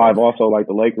 possibly Okay. 5. Also, like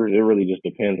the Lakers, it really just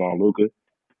depends on Luka.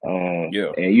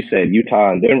 Yeah. And you said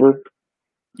Utah and Denver.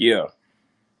 Yeah.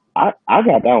 I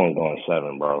got that one going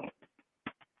 7, bro.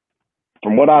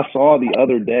 From what I saw the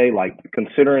other day, like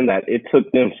considering that it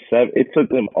took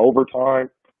them overtime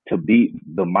to beat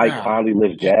the Mike Wow.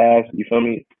 Conley-less Jazz. You feel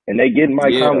me? And they getting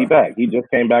Mike Conley Yeah. back. He just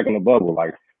came back in the bubble.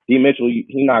 Like D Mitchell, he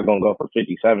not gonna go for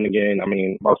 57 again. I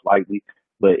mean, most likely.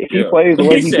 But if he Yeah. plays the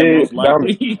way He he said did most down,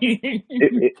 likely.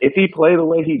 if he played the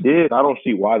way he did, I don't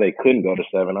see why they couldn't go to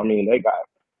 7. I mean,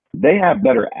 they have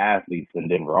better athletes than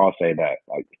Denver. I'll say that.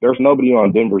 Like, there's nobody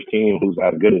on Denver's team who's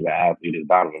as good as an athlete as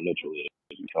Donovan Mitchell is.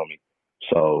 You feel me?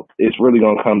 So it's really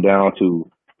gonna come down to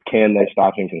can they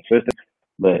stop him consistent.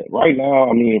 But right now,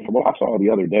 I mean, from what I saw the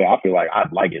other day, I feel like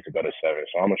I'd like it to go to 7.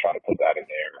 So I'm gonna try to put that in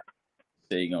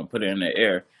So you're gonna put it in the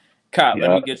air. Cop, there.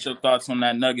 let Yeah. me get your thoughts on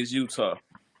that Nuggets Utah.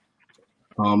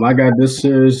 I got this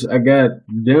series. I got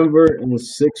Denver in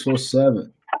 6 or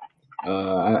 7. I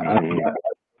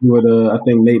Mm-hmm. I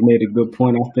think Nate made a good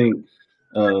point. I think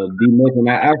D Mitchell.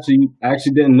 I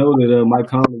actually didn't know that Mike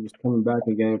Conley was coming back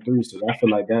in Game 3, so I feel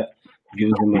like that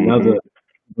gives him Mm-hmm.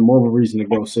 more of a reason to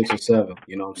go 6 or 7.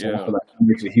 You know what I'm saying? I Yeah. feel like that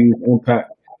makes a huge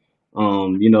impact.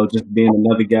 Just being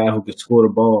another guy who could score the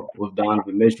ball with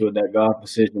Donovan Mitchell at that guard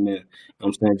position and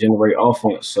I'm saying generate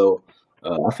offense. So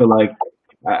I feel like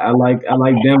I like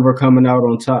Denver coming out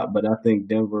on top, but I think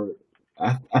Denver.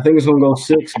 I think it's gonna go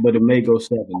 6, but it may go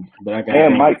 7. But I got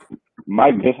And Denver.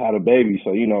 Mike just had a baby,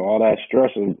 so all that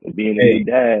stress of being a new Hey,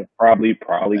 dad probably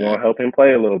Man. gonna help him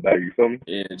play a little better. You feel me?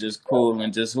 Yeah, just cool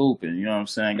and just hooping. You know what I'm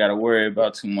saying? Got to worry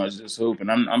about too much just hooping.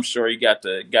 I'm sure he got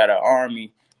an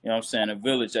army. You know what I'm saying? A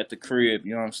village at the crib.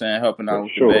 You know what I'm saying? Helping For out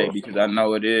with the sure. baby because I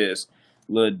know it is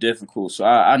a little difficult. So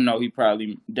I know he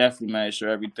probably definitely made sure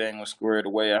everything was squared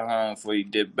away at home before he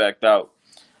dipped back out.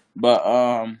 But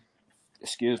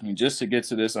excuse me, just to get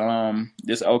to this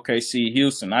OKC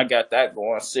Houston, I got that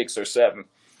going 6 or 7,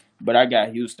 but I got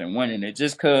Houston winning it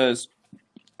just because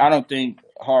I don't think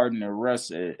Harden or Russ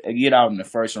get out in the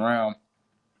first round.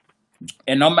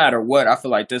 And no matter what, I feel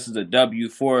like this is a W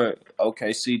for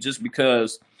OKC just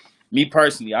because me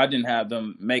personally, I didn't have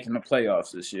them making the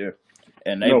playoffs this year.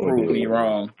 And they No, it proved me did.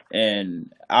 wrong.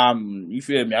 And you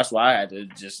feel me? That's why I had to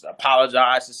just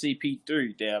apologize to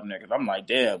CP3, damn niggas. I'm like,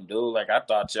 damn, dude, like I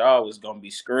thought y'all was gonna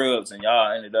be scrubs and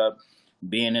y'all ended up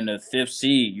being in the 5th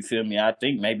seed. You feel me? I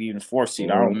think maybe even 4th seed.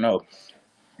 I Mm-hmm. don't know.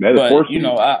 They're the But 4th seed.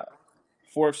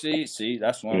 4th seed. See,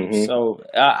 that's one. Mm-hmm. So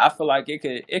I feel like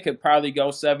it could probably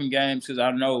go 7 games because I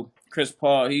know Chris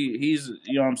Paul. He's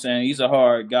you know what I'm saying. He's a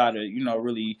hard guy to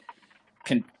really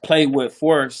can play with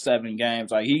for 7 games.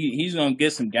 Like he's gonna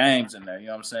get some games in there. You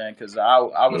know what I'm saying? Because I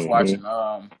was Mm-hmm.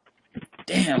 watching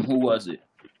damn, who was it?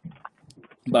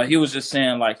 But he was just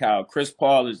saying like how Chris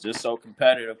Paul is just so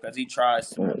competitive because he tries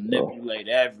to So, manipulate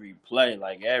every play,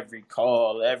 like every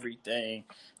call, everything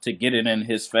to get it in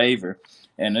his favor.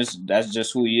 And that's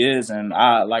just who he is. And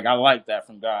I like that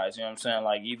from guys. You know what I'm saying?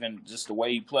 Like even just the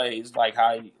way he plays, like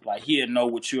how he'll know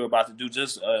what you're about to do.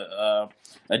 Just a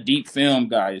deep film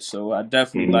guy. So I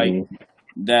definitely like mm-hmm.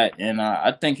 that. And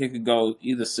I think it could go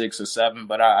either 6 or 7.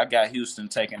 But I got Houston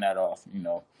taking that off.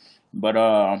 But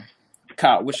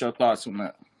Kyle, what's your thoughts on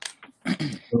that?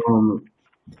 um,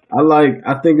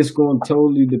 I think it's going to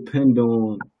totally depend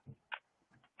on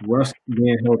Russ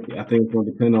being healthy. I think it's going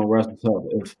to depend on Russ's health.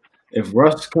 If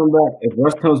Russ comes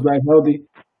back healthy,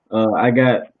 I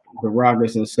got the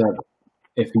Rockets in 7.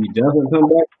 If he doesn't come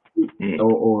back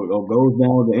or goes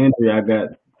down with the injury, I got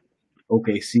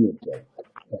OKC in 7.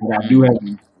 But I do have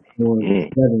Mm-hmm.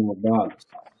 going 7 regardless.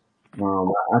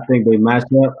 I think they match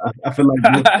up. I feel like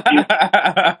this series,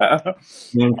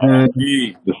 you know what I'm saying?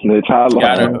 RP. The snitch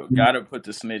hotline. Gotta put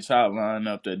the snitch hotline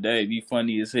up there. Dave, you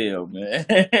funny as hell, man.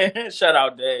 Shout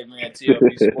out Dave, man.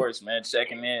 TLB Sports, man,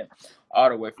 checking in all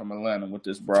the way from Atlanta with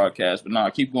this broadcast. But nah,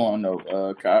 keep going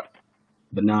though, Cop.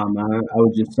 But nah, man, I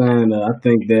was just saying, I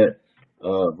think that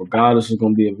regardless, it's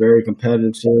going to be a very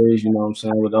competitive series. You know what I'm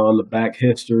saying, with all the back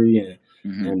history, and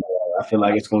Mm-hmm. and I feel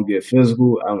like it's gonna get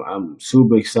physical. I'm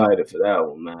super excited for that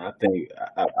one, man. I think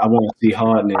I want to see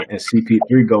Harden and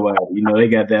CP3 go at it. You know, they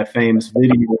got that famous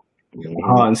video of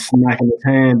Harden smacking his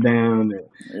hand down.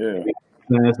 Yeah.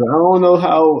 So I don't know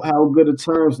how good of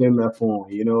terms they left for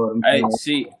him. You know what I'm Hey, saying?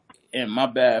 see, and my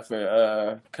bad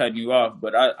for cutting you off,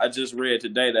 but I just read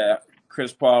today that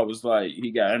Chris Paul was like,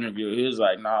 he got interviewed. He was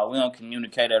like, "Nah, we don't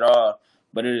communicate at all,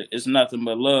 but it's nothing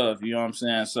but love." You know what I'm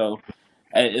saying? So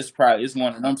hey, it's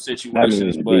one of them That situations,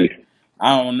 means beef. but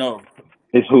I don't know.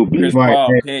 It's who beef. Chris Right.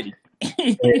 Paul petty.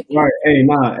 Right.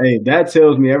 Hey, that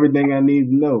tells me everything I need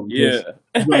to know Yeah.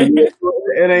 because like it ain't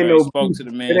You ain't no spoke beef. to the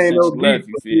It man ain't since no you beef, left.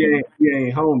 You but feel me? we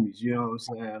ain't homies. You know what I'm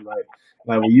saying?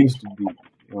 Like we used to be.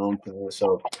 You know what I'm saying?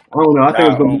 So I don't know. I think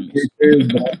it's Y'all gonna be a great homies. series,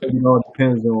 but I think it all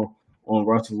depends on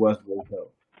Russell Westbrook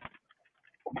though.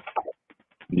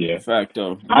 Yeah. Fact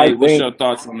though, I Nate. What's think your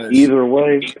thoughts on this? either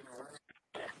way,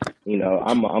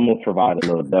 I'm gonna provide a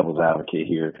little devil's advocate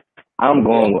here. I'm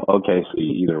going with OKC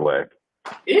either way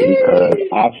because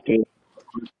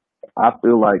I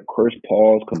feel like Chris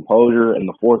Paul's composure in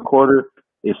the fourth quarter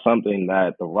is something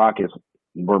that the Rockets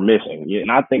were missing. Yeah,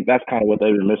 and I think that's kind of what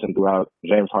they've been missing throughout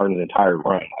James Harden's entire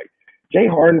run. Like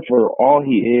James Harden, for all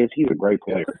he is, he's a great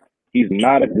player. He's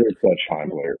not a good clutch time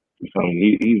player. You feel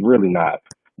me? He's really not.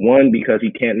 One, because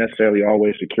he can't necessarily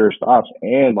always secure stops,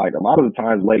 and like a lot of the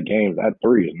times late games, that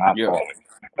three is not Yeah. falling,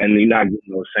 and you're not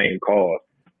getting those same calls.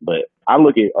 But I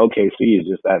look at OKC as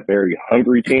just that very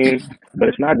hungry team, but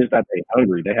it's not just that they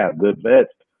hungry; they have good vets.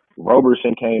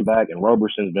 Roberson came back, and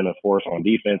Roberson's been a force on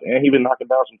defense, and he's been knocking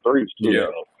down some threes too. Yeah.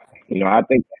 So, I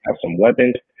think they have some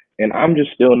weapons, and I'm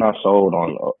just still not sold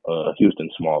on Houston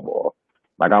small ball.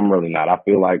 Like I'm really not. I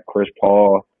feel like Chris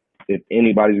Paul, if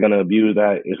anybody's gonna abuse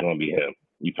that, it's gonna be him.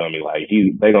 You feel me? Like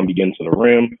they're gonna be getting to the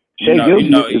rim. Shea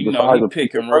Gilgeous is the size He of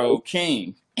pick PJ and Tucker. roll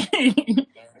king.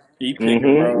 He pick and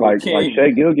roll Like king.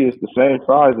 Shea Gilgeous is the same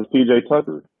size as PJ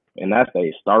Tucker, and that's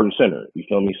a starting center. You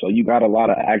feel me? So you got a lot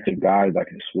of active guys that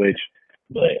can switch,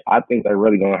 but I think they're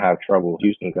really gonna have trouble.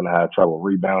 Houston's gonna have trouble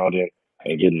rebounding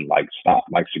and getting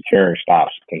securing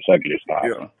stops, consecutive stops.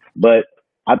 Yeah. But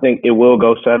I think it will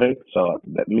go seven. So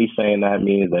me saying that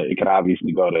means that it could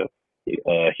obviously go to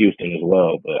Houston as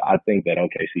well. But I think that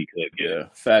OKC could get it. Yeah.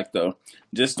 Fact though.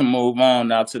 Just to move on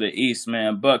now to the East,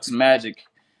 man. Bucks Magic.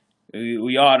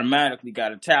 We automatically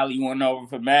got a tally one over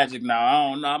for Magic now. I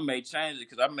don't know. I may change it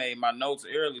because I made my notes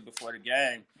early before the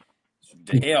game.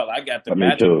 The hell, I got the I mean,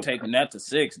 Magic too. taking that to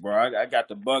 6, bro. I got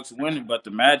the Bucks winning, but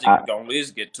the Magic I gonna at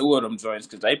least get 2 of them joints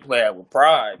because they play it with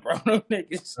pride, bro. Them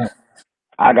niggas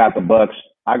I got the Bucks.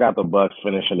 I got the Bucks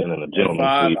finishing it in a at gentleman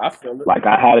 5. sweep. I feel it. Like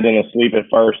I had it in a sweep at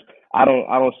first. I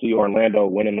don't see Orlando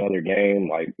winning another game.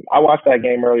 Like I watched that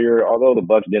game earlier. Although the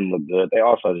Bucks didn't look good, they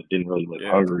also just didn't really look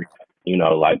Yeah. hungry.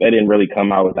 Like they didn't really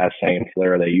come out with that same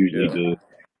flair they usually do.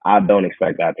 I don't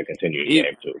expect that to continue in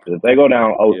game two. Because if they go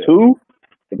down 0-2,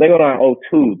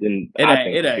 then I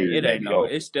think the series may be over.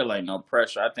 It still ain't no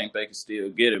pressure. I think they can still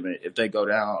get him if they go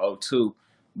down 0-2.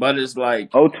 But it's like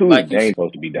 0-2 is you game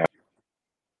supposed to be down.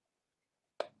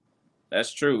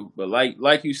 that's true. But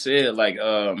like you said,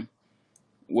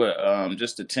 with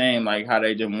just the team, like how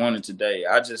they didn't want it today.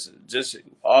 I just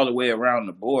all the way around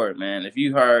the board, man. If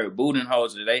you heard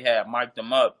Budenholzer, they had mic'd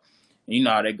them up. You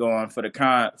know how they going for the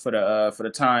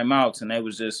timeouts, and they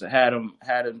was just had him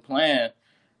playing.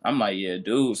 I'm like, yeah,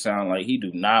 dude, sound like he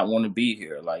do not want to be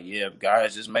here. Like, yeah,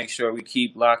 guys, just make sure we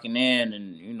keep locking in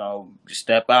and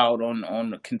step out on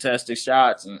the contested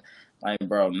shots and like,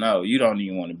 bro, no, you don't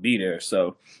even want to be there.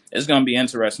 So it's gonna be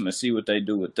interesting to see what they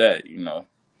do with that,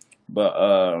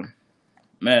 But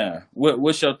man,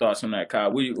 what's your thoughts on that,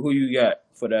 Kyle? Who you got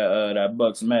for that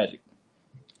Bucks Magic?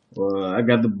 Well, I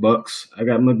got the Bucks. I'm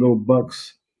gonna go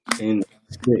Bucks in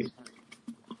 6.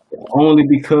 Only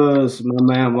because my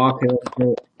man Micah,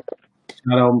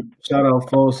 shout out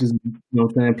Foss is, what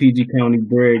I'm saying, PG County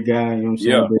bred guy, you know what I'm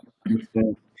saying? Yeah. But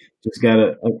just got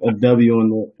a W on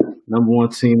the number 1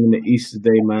 team in the East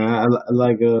today, man. I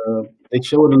like they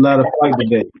showed a lot of fight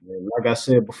today. Man. Like I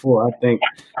said before, I think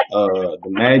the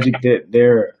Magic that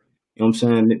they're, you know what I'm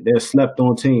saying, they're a slept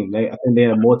on team. I think they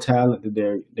have more talent that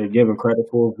they're given credit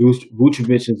for.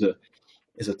 Vucevic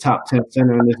is a top 10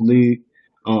 center in this league.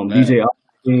 DJ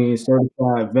Augustine,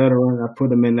 certified veteran. I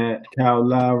put him in that Kyle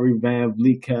Lowry, Van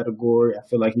Vliet category. I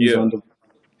feel like he's under.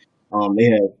 They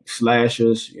have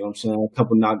slashers, you know what I'm saying, a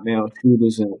couple knockdown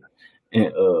shooters, and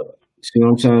see what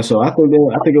I'm saying. So I think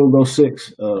it will go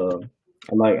 6.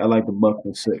 I like the Bucks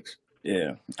in 6.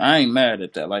 Yeah, I ain't mad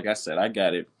at that. Like I said, I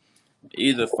got it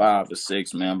either 5 or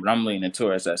 6, man. But I'm leaning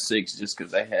towards that 6 just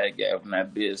because they had gave them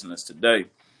that business today.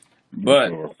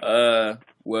 But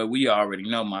Well, we already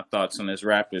know my thoughts on this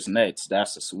Raptors Nets.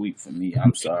 That's a sweep for me.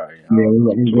 I'm sorry. Yeah,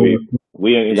 we Sweet. go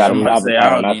We ain't Yeah, got I'm to about to stop say at I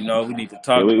that one. don't That's even know if we need to yeah.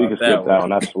 talk We about can skip that that one. one.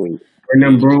 That's sweet. bring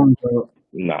them Yeah, brooms up.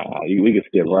 Nah, we can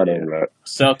skip right yeah. over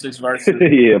Celtics that. versus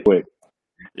Yeah, quick.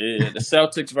 Yeah, the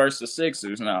Celtics versus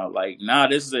Sixers now. Like now,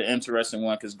 this is an interesting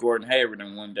one because Gordon Hayward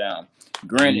done went down.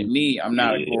 Granted, me, Yeah. I'm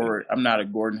not a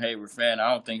Gordon Hayward fan.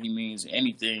 I don't think he means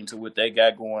anything to what they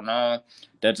got going on.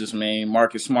 That just means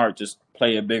Marcus Smart just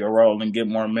play a bigger role and get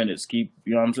more minutes. Keep,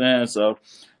 you know what I'm saying? So,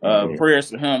 Mm-hmm. prayers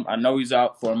to him. I know he's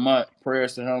out for a month.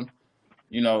 Prayers to him.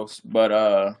 You know, but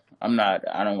I'm not.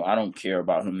 I don't care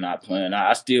about him not playing.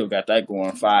 I still got that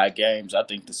going 5 games. I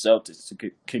think the Celtics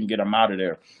can get him out of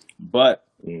there, but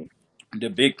the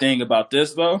big thing about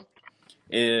this though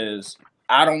is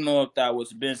I don't know if that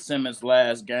was Ben Simmons'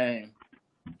 last game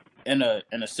in a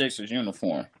Sixers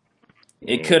uniform.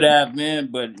 It Mm-hmm. could have been,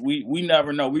 but we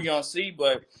never know. We gonna see,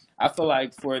 but I feel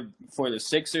like for the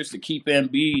Sixers to keep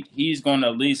Embiid, he's gonna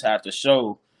at least have to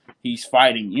show he's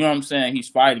fighting. You know what I'm saying? He's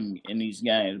fighting in these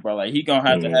games, bro. Like he gonna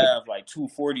have to Mm-hmm. have like 2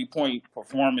 40-point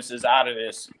performances out of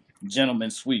this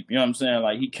gentleman sweep. You know what I'm saying?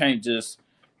 Like he can't just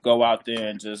go out there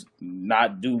and just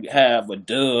not have a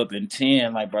dub and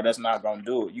 10. Like, bro, that's not gonna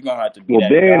do it. You're gonna have to be Well,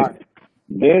 that guy.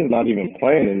 Ben's not even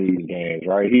playing in these games,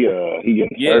 right? He getting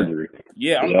Yeah, surgery.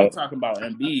 yeah. I'm Yep. talking about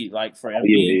Embiid. Like for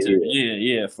Embiid to,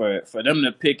 Yeah. yeah. For them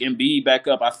to pick Embiid back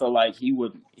up, I feel like he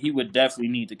would definitely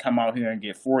need to come out here and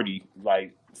get 40,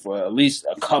 like for at least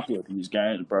a couple of these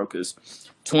games, bro. Because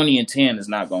 20 and 10 is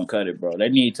not gonna cut it, bro. They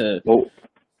need to Well,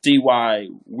 see why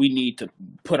we need to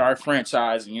put our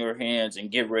franchise in your hands and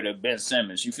get rid of Ben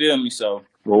Simmons. You feel me? So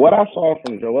well, what I saw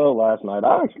from Joel last night,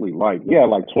 I actually liked. Yeah,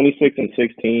 like 26 and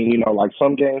 16. You know, like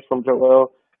some games from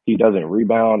Joel, he doesn't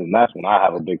rebound, and that's when I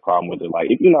have a big problem with it. Like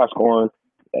if you're not scoring,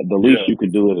 the least yeah, you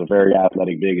could do as a very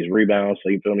athletic big is rebound. So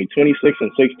you feel me? 26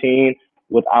 and 16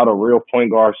 without a real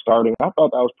point guard starting. I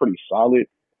thought that was pretty solid.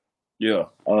 yeah,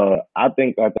 I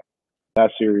think that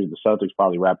series, the Celtics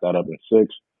probably wrap that up in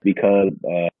 6 because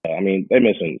I mean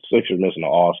Sixers missing an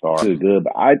All Star. Is good,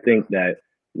 but I think that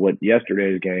what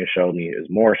yesterday's game showed me is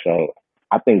more so.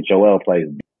 I think Joel plays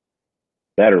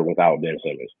better without Ben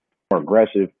Simmons. More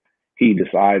aggressive. He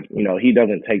decides, he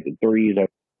doesn't take the threes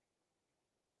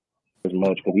as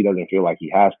much because he doesn't feel like he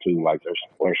has to. Like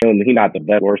he's not the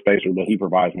best floor spacer, but he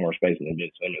provides more spacing than Ben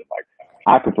Simmons. Like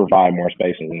I could provide more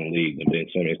spacing in the league than Ben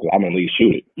Simmons because I'm an elite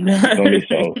shooter. You feel me?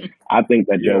 So I think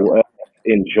that yeah, Joel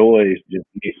enjoys just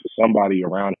somebody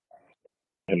around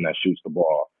him that shoots the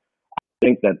ball.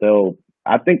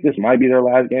 I think this might be their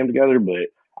last game together, but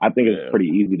I think it's a yeah. pretty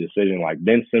easy decision. Like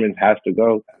Ben Simmons has to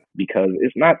go because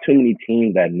it's not too many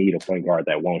teams that need a point guard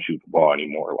that won't shoot the ball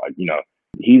anymore. Like,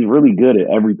 he's really good at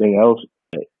everything else.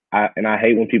 I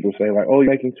hate when people say like, "Oh, you're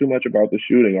making too much about the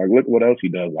shooting." Like, look what else he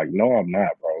does. Like, no, I'm not,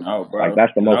 bro. No, Like, bro.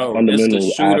 that's the most No, it's the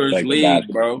fundamental shooters aspect of league,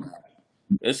 basketball. bro.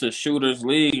 It's a shooters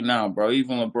league now, bro.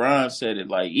 Even LeBron said it.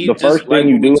 Like, The just first like thing what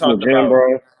you we do in the talked gym, about.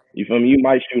 bro, you feel me? You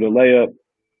might shoot a layup,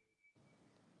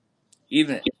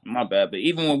 Even my bad, but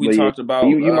even when we but yeah, talked about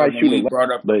you might when shoot a we layup,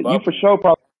 brought up the but you for bubble, sure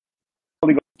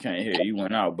probably can't hear you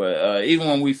went out. But even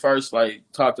when we first like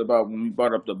talked about when we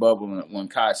brought up the bubble and when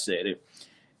Kai said it,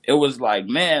 it was like,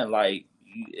 man, like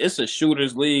it's a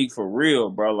shooters league for real,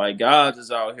 bro. Like guys is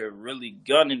out here really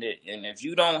gunning it, and if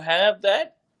you don't have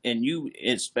that, and you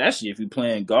especially if you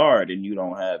playing guard and you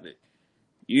don't have it.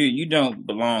 You don't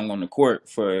belong on the court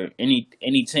for any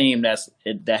team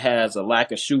that has a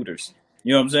lack of shooters.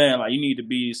 You know what I'm saying? Like you need to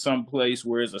be someplace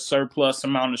where there's a surplus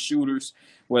amount of shooters,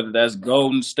 whether that's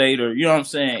Golden State or you know what I'm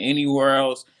saying, anywhere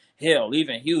else. Hell,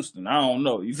 even Houston. I don't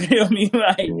know. You feel me?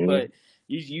 Like, mm-hmm. but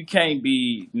you can't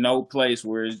be no place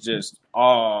where it's just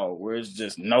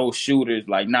no shooters,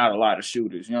 like not a lot of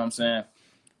shooters. You know what I'm saying?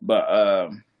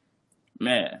 But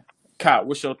man, Kyle,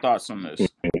 what's your thoughts on this?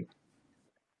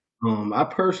 I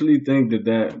personally think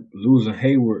that losing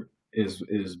Hayward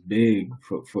is big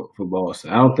for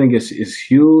Boston. I don't think it's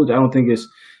huge. I don't think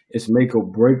it's make or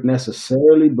break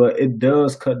necessarily, but it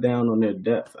does cut down on their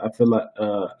depth. I feel like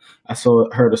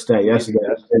heard a stat yesterday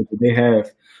that they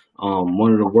have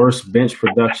one of the worst bench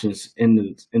productions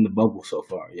in the bubble so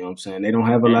far. You know what I'm saying? They don't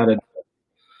have a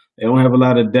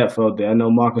lot of depth out there. I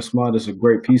know Marcus Smart is a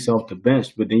great piece off the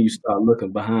bench, but then you start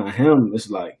looking behind him,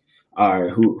 it's like, all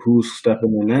right, who's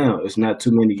stepping in now? It's not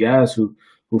too many guys who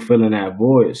fill in that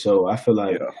void. So I feel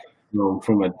like, Yeah.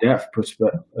 from a depth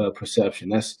perception,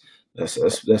 that's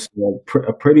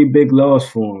a pretty big loss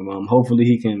for him. Hopefully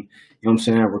he can, what I'm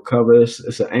saying, recover.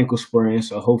 It's an ankle sprain,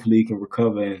 so hopefully he can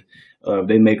recover and if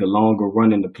they make a longer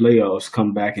run in the playoffs,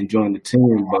 come back and join the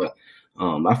team. But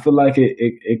I feel like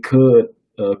it could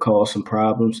cause some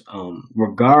problems.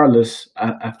 Regardless,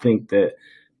 I think that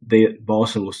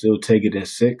Boston will still take it in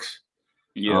 6.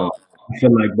 Yeah. I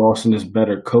feel like Boston is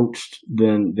better coached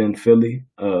than Philly.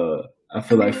 I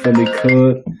feel like Philly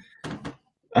could.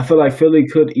 I feel like Philly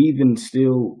could even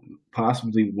still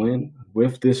possibly win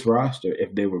with this roster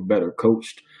if they were better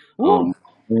coached. Woo.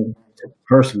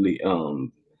 Personally,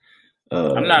 I'm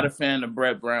not a fan of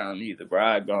Brett Brown either, bro.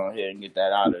 I go ahead and get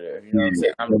that out of there. You know what I'm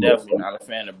saying? I'm definitely you not a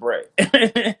fan of Brett. know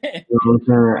what I'm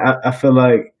saying? I feel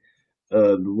like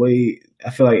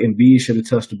Embiid should have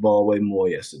touched the ball way more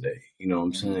yesterday. You know what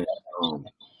I'm saying?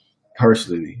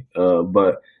 Personally,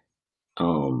 but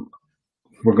um,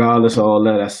 regardless of all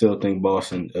that, I still think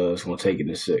Boston is going to take it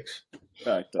in 6.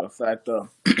 Fact though.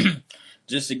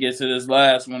 Just to get to this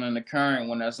last one and the current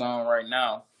one that's on right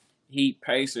now, Heat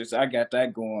Pacers. I got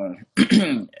that going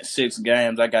 6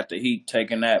 games. I got the Heat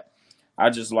taking that. I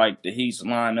just like the Heat's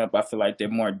lineup. I feel like they're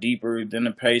more deeper than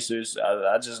the Pacers.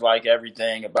 I just like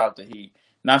everything about the Heat.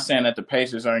 Not saying that the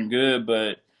Pacers aren't good,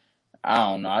 but I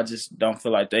don't know. I just don't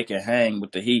feel like they can hang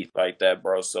with the Heat like that,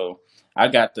 bro. So I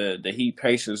got the Heat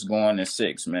Pacers going in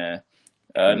 6, man.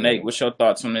 Nate, what's your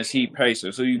thoughts on this Heat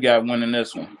Pacers? Who you got winning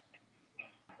this one?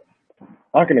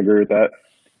 I can agree with that.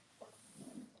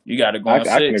 You got to go I in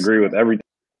 6. can agree with everything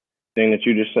that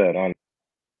you just said.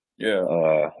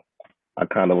 Yeah. I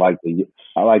kind of like the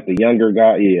younger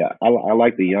guy. Yeah, I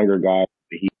like the younger guy.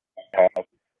 The Heat have.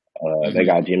 They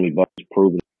got Jimmy Butler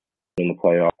proven in the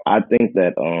playoffs. I think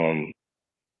that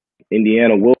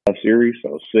Indiana will have series.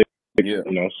 So 6, Yeah.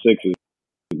 6 is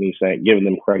me saying giving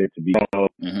them credit to be.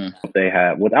 They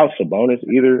have without Sabonis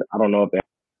either. I don't know if they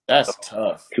That's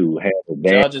tough to handle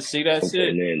Did y'all that. just see that shit?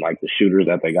 And then like the shooters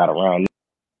that they got around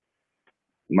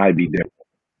might be different.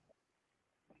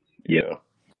 Yeah.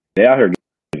 They out here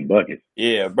getting buckets.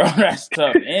 Yeah, bro, that's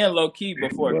tough. And low key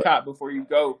before you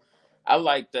go, I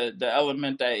like the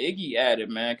element that Iggy added,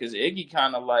 man, because Iggy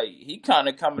kind of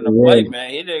coming to play, man.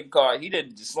 He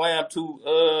didn't slam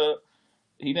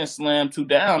two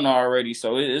down already,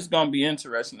 so it's gonna be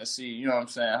interesting to see, you know what I'm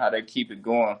saying, how they keep it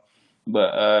going.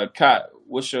 But Cot,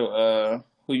 what's your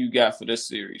who you got for this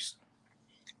series?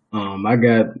 I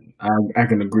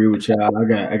can agree with y'all.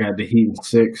 I got the Heat in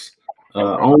 6.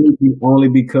 Only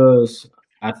because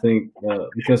I think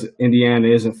because Indiana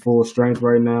isn't full strength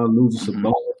right now, losing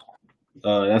Sabonis,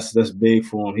 that's big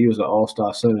for him. He was an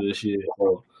All-Star center this year,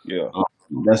 so Yeah.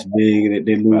 that's big. That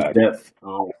they lose depth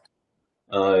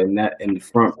in the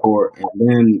front court, and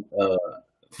then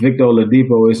Victor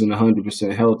Oladipo isn't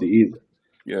 100% healthy either.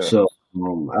 Yeah. So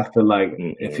I feel like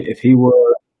if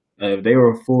they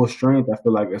were full strength, I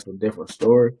feel like it's a different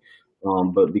story.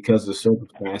 But because of the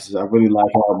circumstances, I really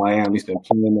like how Miami's been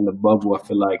playing in the bubble. I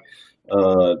feel like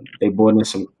they brought in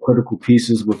some critical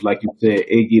pieces with, like you said,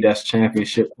 Iggy, that's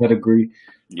championship pedigree.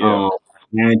 Yeah.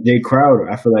 And Jay Crowder.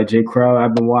 I feel like Jay Crowder,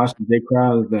 I've been watching Jay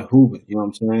Crowder has been hooping. You know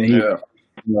what I'm saying?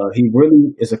 He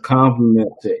really is a compliment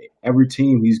to every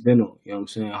team he's been on. You know what I'm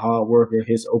saying? Hard worker,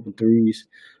 hits open threes,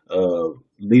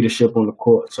 leadership on the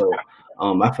court. So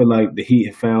I feel like the Heat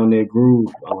have found their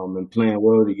groove and playing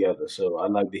well together. So I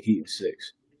like the Heat in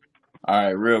 6. All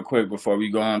right, real quick before we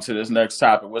go on to this next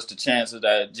topic, what's the chances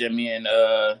that Jimmy and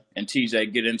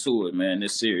TJ get into it, man,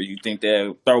 this series? You think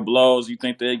they'll throw blows? You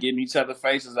think they'll get in each other's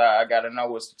faces? I gotta know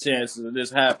what's the chances of this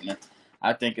happening.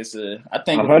 I think it's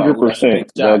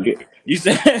 100%. You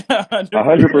said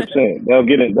 100%. They'll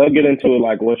get into it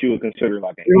like what you would consider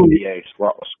like an NBA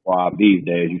squad these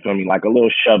days. You feel me? Like a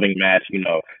little shoving match.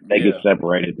 They get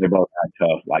separated. They're both that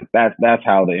tough. Like that's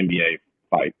how the NBA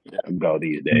fights go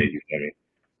these days. You feel me?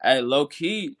 Hey, low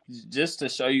key, just to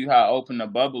show you how open the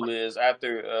bubble is,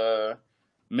 after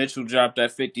Mitchell dropped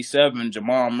that 57,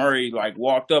 Jamal Murray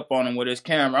walked up on him with his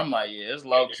camera. I'm like, yeah, it's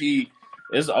low key.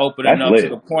 It's opening up to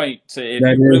the point to if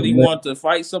you really want to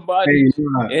fight somebody,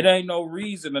 it ain't no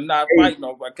reason to not fight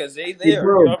nobody because they there.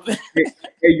 Bro, you know what I'm saying?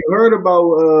 Hey, you heard about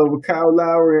with Kyle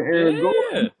Lowry and Aaron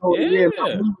Gordon? Yeah.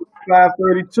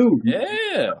 532.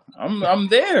 Yeah, I'm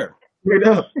there. Straight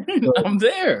up. I'm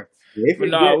there.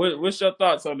 But what's your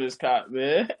thoughts on this cop,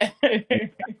 man?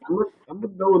 I'm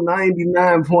gonna go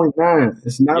 99.9.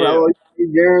 It's not always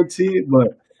guaranteed,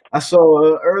 but I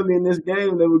saw early in this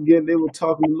game they were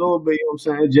talking a little bit. You know what I'm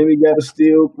saying? Jimmy got a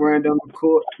steal, ran down the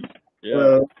court. You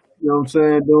know what I'm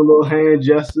saying? Doing a little hand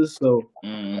gestures. So,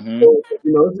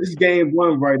 it's game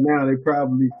 1 right now. They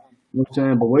probably, you know what I'm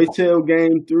saying? But wait till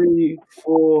game 3,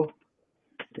 4.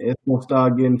 It's gonna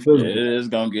start getting physical. Yeah, it's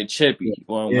gonna get chippy.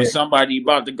 When somebody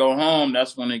about to go home,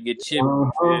 that's when it get chippy.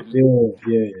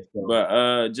 Yeah.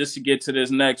 But just to get to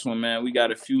this next one, man, we got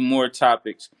a few more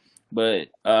topics. But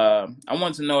I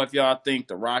want to know if y'all think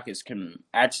the Rockets can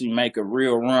actually make a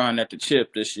real run at the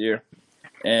chip this year.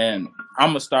 And I'm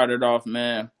gonna start it off,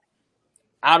 man.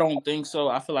 I don't think so.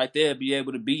 I feel like they'll be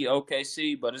able to beat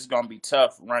OKC, but it's gonna be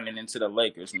tough running into the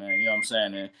Lakers, man. You know what I'm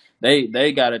saying? And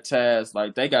they got a task,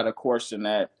 like they got a question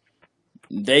that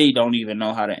they don't even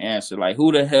know how to answer. Like,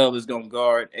 who the hell is gonna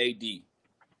guard AD?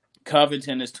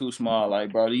 Covington is too small.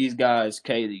 Like, bro, these guys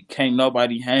can't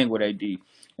nobody hang with AD.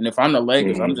 And if I'm the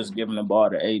Lakers, I'm just giving the ball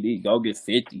to AD. Go get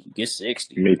 50, get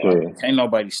 60. Me too. Can't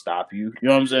nobody stop you. You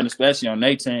know what I'm saying? Especially on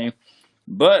their team.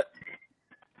 But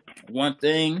one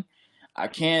thing I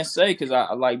can say, because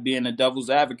I like being a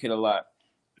devil's advocate a lot.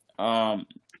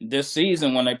 This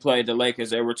season when they played the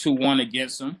Lakers, they were 2-1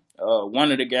 against them.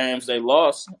 One of the games they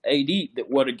lost, AD.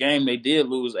 The game they did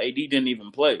lose, AD didn't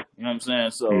even play. You know what I'm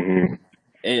saying? So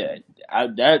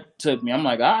that took me. I'm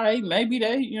like, all right, maybe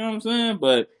they. You know what I'm saying?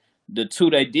 But the two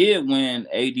they did win,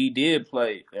 AD did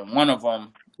play, and one of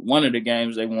the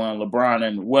games they won, LeBron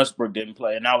and Westbrook didn't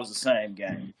play, and that was the same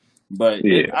game. But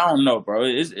I don't know, bro.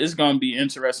 It's gonna be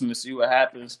interesting to see what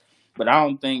happens. But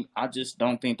I just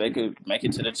don't think they could make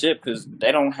it to the chip because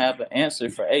they don't have an answer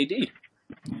for AD.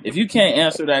 If you can't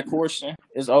answer that question,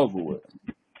 it's over with.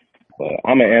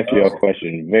 I'm gonna answer your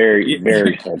question very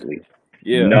simply.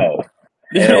 Yeah. No,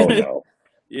 hell no.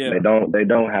 Yeah. They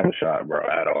don't have a shot, bro,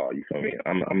 at all. You feel me?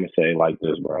 I'm gonna say it like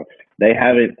this, bro. They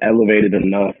haven't elevated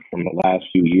enough from the last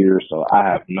few years, so I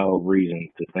have no reason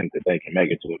to think that they can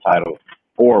make it to a title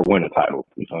or win a title.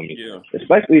 You feel me? Yeah.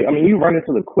 Especially, I mean, you run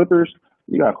into the Clippers,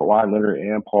 you got Kawhi Leonard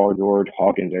and Paul George,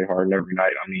 Hawkins, Jay Harden every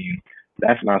night. I mean,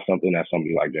 that's not something that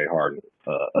somebody like Jay Harden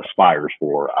aspires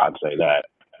for. I'd say that.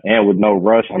 And with no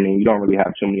rush, I mean, you don't really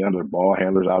have too many other ball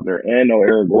handlers out there, and no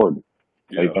Eric Gordon.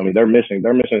 Yeah. I mean, they're missing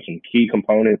some key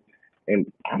components,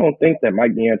 and I don't think that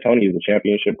Mike D'Antoni is a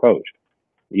championship coach.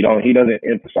 He doesn't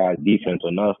emphasize defense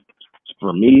enough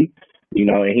for me, you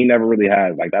know, and he never really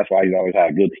has. Like, that's why he's always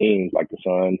had good teams like the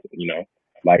Suns, you know,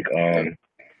 like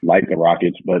the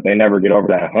Rockets, but they never get over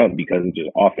that hump because it's just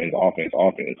offense.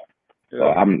 Yeah. So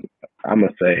I'm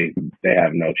gonna say they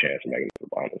have no chance of making it to the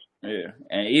finals. Yeah,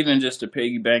 and even just to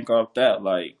piggyback off that,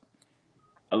 like,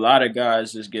 a lot of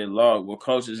guys just get lost. Well,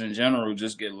 coaches in general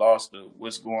just get lost to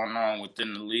what's going on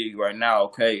within the league right now.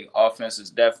 Okay, offense is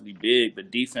definitely big,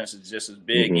 but defense is just as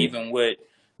big. Mm-hmm. Even with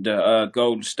the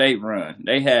Golden State run,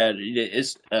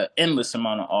 it's an endless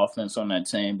amount of offense on that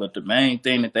team. But the main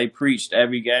thing that they preached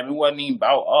every game, it wasn't even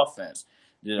about offense.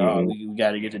 We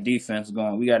got to get the defense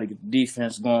going. We got to get the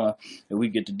defense going. If we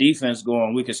get the defense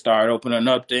going, we can start opening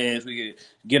up things. We could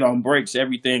get on breaks,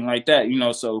 everything like that. You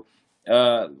know, so.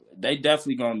 They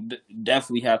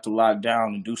definitely have to lock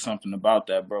down and do something about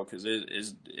that, bro, because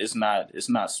it's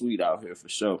not sweet out here for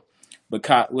sure. But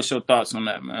Kai, what's your thoughts on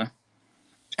that, man?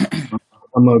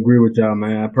 I'm gonna agree with y'all,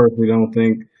 man. I personally don't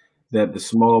think that the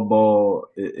small ball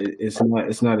it's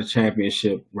not a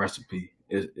championship recipe.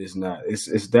 It's not.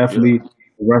 It's definitely a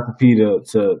recipe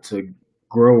to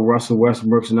grow Russell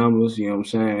Westbrook's numbers. You know what I'm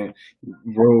saying?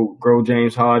 Grow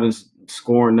James Harden's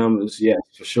scoring numbers, yes,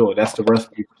 for sure. That's the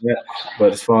recipe for that.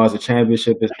 But as far as the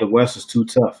championship, the West is too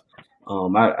tough.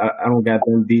 I don't got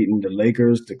them beating the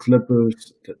Lakers, the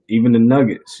Clippers, even the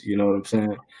Nuggets. You know what I'm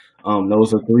saying?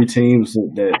 Those are three teams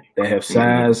that have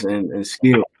size and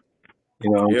skill.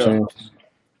 You know what I'm saying?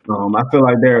 I feel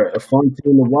like they're a fun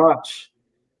team to watch,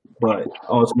 but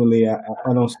ultimately, I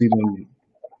don't see them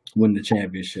win the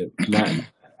championship. Not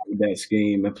that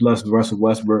scheme, and plus Russell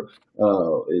Westbrook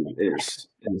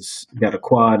is got a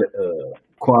quad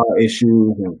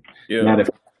issues and not a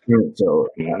so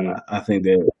I think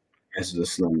that answers a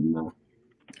slim now.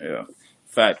 Yeah,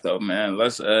 fact though, man.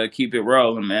 Let's keep it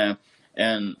rolling, man.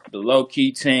 And the low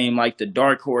key team, like the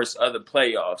dark horse of the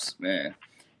playoffs, man.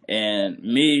 And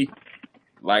me,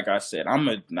 like I said, I'm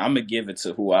gonna give it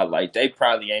to who I like. They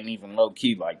probably ain't even low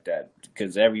key like that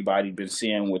because everybody been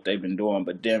seeing what they've been doing.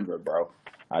 But Denver, bro,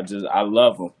 I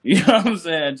love them. You know what I'm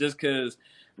saying? Just because,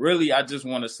 really, I just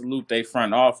want to salute their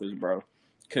front office, bro.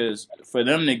 Because for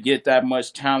them to get that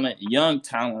much talent, young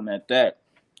talent at that,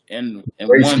 in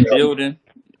one building.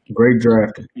 Great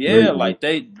draft. Yeah, like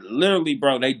they literally,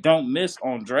 bro, they don't miss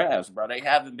on drafts, bro. They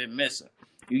haven't been missing.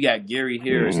 You got Gary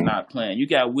Harris not playing. You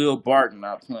got Will Barton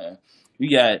not playing. You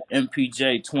got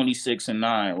MPJ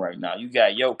 26-9 right now. You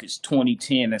got Jokic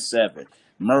 20-10-7.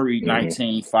 Murray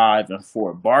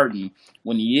 19-5-4. Barton,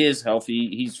 when he is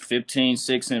healthy, he's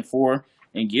 15-6-4.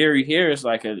 And Gary Harris,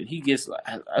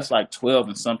 that's like 12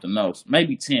 and something else,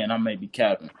 maybe 10. I may be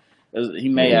capping. He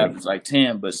may average like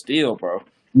 10, but still, bro.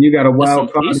 You got a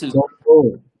wild card going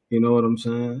forward. You know what I'm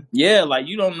saying? Yeah, like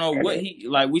you don't know what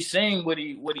we seen what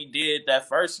he did that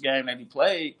first game that he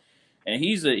played. and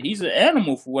he's an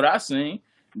animal for what I seen.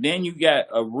 Then you got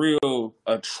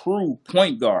a true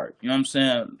point guard. You know what I'm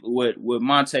saying? With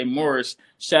Monte Morris.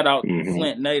 Shout out Hmm.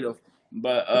 Flint native,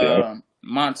 but Yeah,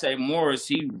 Monte Morris,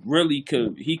 he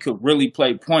could really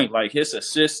play point. Like his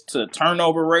assist to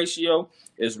turnover ratio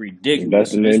is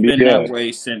best ridiculous, in and the it's been that NBA.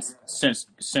 way since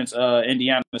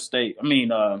Indiana State. I mean,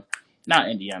 not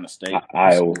Indiana State.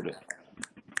 What Iowa, school?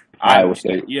 Iowa Iowa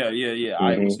State. State. Yeah.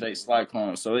 Iowa Hmm. State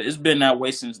Cyclones. So it's been that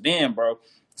way since then, bro.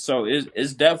 So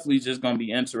it's definitely just going to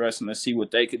be interesting to see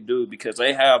what they could do because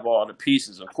they have all the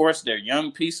pieces. Of course, they're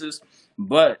young pieces,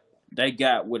 but they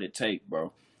got what it takes,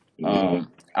 bro. Hmm.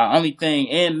 Only thing,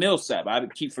 and Millsap, I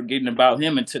keep forgetting about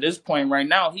him. And to this point right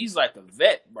now, he's like a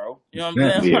vet, bro. You know what I'm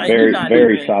Yeah, saying? Yeah, Like, he very, not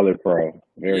very even, solid pro.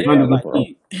 Very yeah, solid like 100%. pro.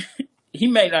 he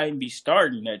may not even be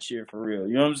starting that year for real.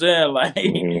 You know what I'm saying? Like,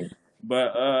 Hmm.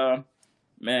 but,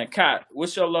 man, Kai,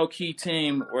 what's your low key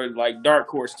team or like dark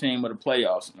horse team of the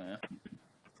playoffs, man?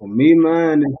 For me,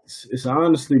 man, it's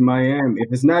honestly Miami.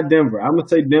 If it's not Denver, I'm gonna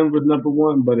say Denver's number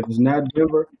one. But if it's not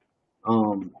Denver,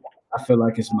 um, I feel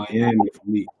like it's Miami for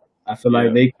me. I feel like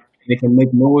Yeah. they can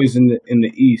make noise in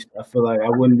the East. I feel like I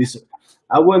wouldn't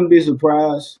be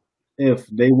surprised if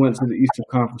they went to the Eastern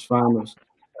Conference Finals.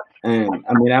 And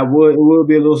I mean, it would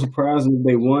be a little surprising if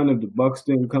they won if the Bucks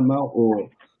didn't come out. Or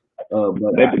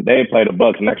but They play the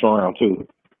Bucks next round too.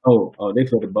 they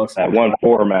play the Bucks That next.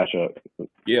 1-4 matchup.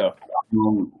 Yeah.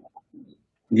 Um,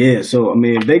 yeah, so I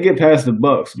mean, if they get past the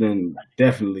Bucks, then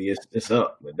definitely it's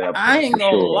up at that I point. ain't For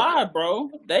gonna sure. lie,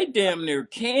 bro. They damn near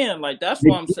can. Like that's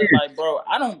They what I'm saying. can, Like, bro,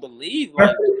 I don't believe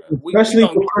like we especially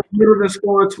gonna for Chris Middleton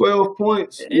scoring 12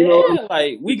 points. You know, yeah,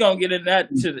 like we gonna get in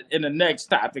that in the next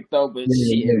topic though. But yeah,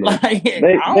 shit, yeah. like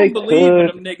I They don't believe in could.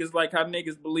 them niggas like how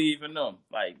niggas believe in them.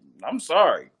 Like I'm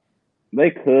sorry. They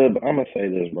could, but I'm gonna say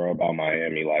this, bro, about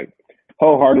Miami. Like,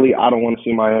 wholeheartedly, I don't want to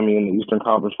see Miami in the Eastern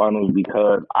Conference Finals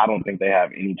because I don't think they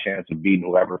have any chance of beating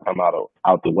whoever come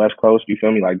out the West Coast. You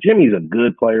feel me? Like Jimmy's a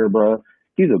good player, bro.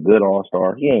 He's a good All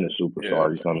Star. He ain't a Yeah,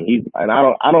 superstar. You feel me?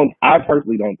 I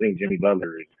personally don't think Jimmy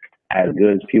Butler is as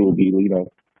good as people be,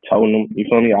 telling him. You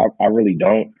feel me? I really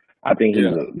don't. I think he's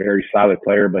yeah, a very solid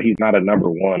player, but he's not a number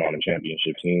one on a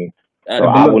championship team. at So But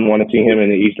I look, all, wouldn't want to see him in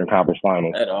the Eastern Conference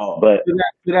Finals. at all. But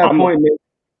to that I'm point, Nick,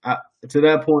 to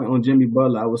that point on Jimmy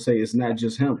Butler, I would say it's not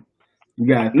just him. You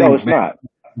gotta no, think it's not.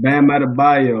 Bam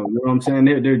Adebayo. You know what I'm saying?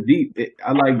 They're deep.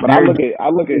 I like But I Derek.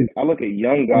 look at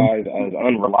young guys as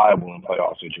unreliable in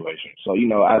playoff situations. So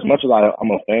as much as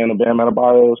I'm a fan of Bam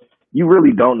Adebayo's, you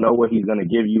really don't know what he's going to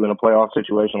give you in a playoff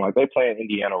situation. Like they play in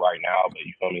Indiana right now, but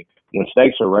you feel me? When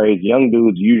stakes are raised, young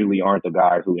dudes usually aren't the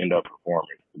guys who end up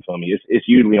performing. You feel me? It's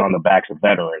usually on the backs of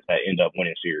veterans that end up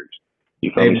winning series.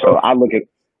 You feel Hey, me? bro, So I look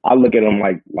at them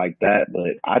like that.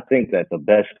 But I think that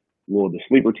the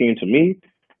sleeper team to me,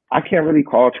 I can't really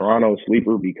call Toronto a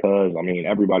sleeper because I mean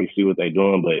everybody see what they're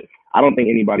doing, but I don't think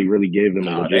anybody really gave them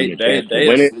a No, they legitimate they chance to they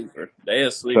a win it. sleeper. They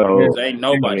a sleeper yeah, because So ain't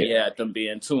you feel me? nobody had them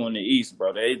being two in the East,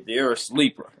 bro. They're a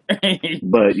sleeper.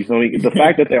 But you feel me? The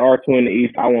fact that they are two in the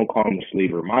East, I won't call them a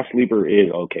sleeper. My sleeper is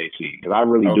OKC because I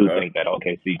really do Okay, think that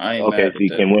OKC I ain't mad at OKC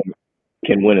that.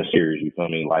 can win a series. You feel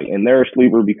me? Like, and they're a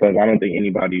sleeper because I don't think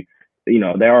anybody, they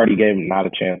already gave them not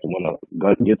a chance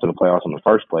to get to the playoffs in the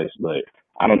first place. But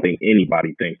I don't think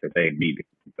anybody thinks that they beat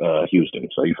Houston.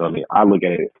 So you feel me? I look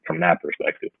at it from that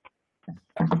perspective.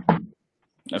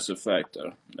 That's a fact,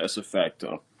 though. That's a fact,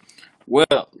 though.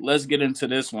 Well, let's get into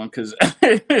this one because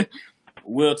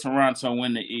will Toronto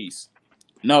win the East?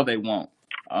 No, they won't.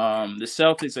 The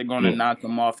Celtics are going to Mm, knock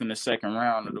them off in the second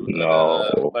round of the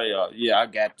no, playoff. Yeah, I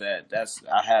got that.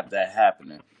 I have that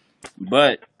happening.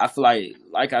 But I feel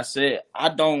like I said, I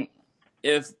don't.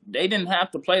 If they didn't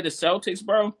have to play the Celtics,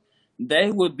 bro,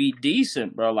 they would be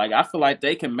decent, bro. Like I feel like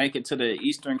they can make it to the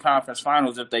Eastern Conference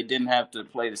Finals if they didn't have to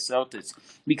play the Celtics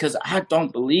because I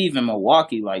don't believe in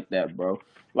Milwaukee like that, bro.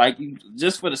 Like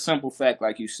just for the simple fact,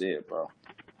 like you said, bro,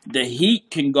 the Heat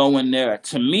can go in there.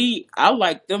 To me, I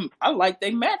like them. I like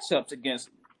they matchups against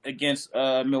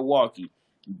Milwaukee.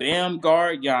 Bam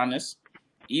guard Giannis.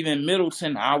 Even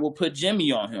Middleton, I will put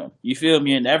Jimmy on him. You feel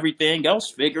me? And everything else,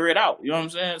 figure it out. You know what I'm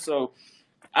saying? So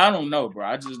I don't know, bro.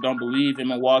 I just don't believe in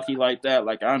Milwaukee like that.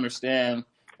 Like I understand,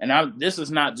 and this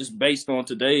is not just based on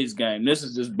today's game. This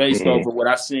is just based mm, over what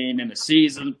I seen in the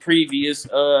season previous,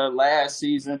 last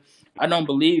season. I don't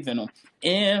believe in them.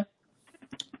 And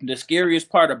the scariest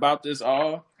part about this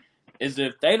all is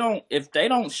if they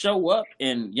don't show up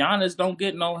and Giannis don't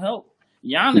get no help,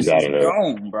 he's Giannis out is of there.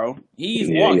 gone, bro.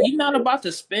 Yeah, He's not about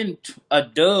to spend a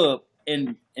dub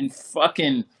in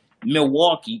fucking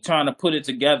Milwaukee trying to put it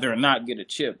together and not get a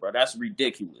chip, bro. That's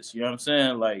ridiculous. You know what I'm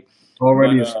saying? Like,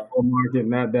 Already but a small market,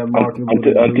 not that Un- marketable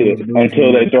until as until dudes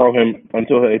until and they throw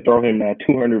him that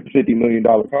 $250 million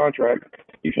contract.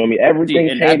 You feel me? see, Everything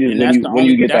changes and that's the when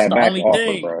you only get that's that the max only offer,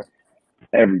 thing. bro.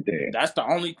 Everything. That's the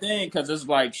only thing, because it's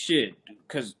like shit.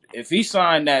 Because if he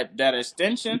signed that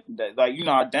extension, that like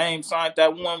how Dame signed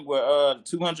that one with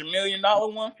 $200 million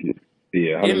one,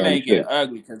 Yeah, it make it 196.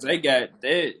 ugly because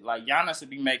they like Giannis would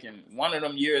be making one of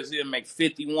them years he'll make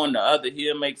 51, the other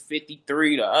he'll make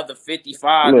 53, the other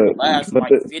 55, and the Look, last one but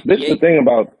like the 58. thing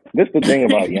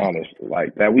about Giannis,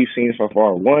 like that we've seen so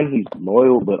far. One, he's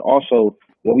loyal, but also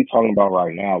what we talking about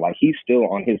right now, like he's still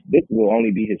on his. This will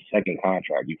only be his second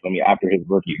contract. You feel me? After his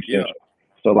rookie Yeah, extension.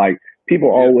 So like people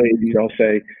yeah, always,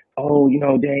 say, oh,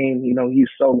 Dame, he's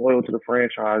so loyal to the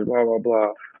franchise, blah blah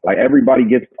blah. Like everybody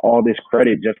gets all this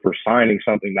credit just for signing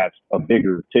something that's a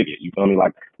bigger ticket. You feel me?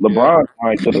 Like yeah, LeBron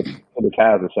signed to the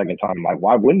Cavs the second time. Like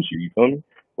why wouldn't you? You feel me?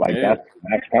 Like yeah. that's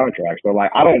max contract. So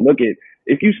like I don't look at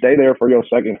if you stay there for your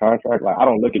second contract, like I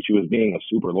don't look at you as being a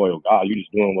super loyal guy. You're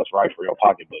just doing what's right for your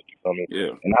pocketbook. You feel me?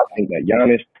 Yeah, And I think that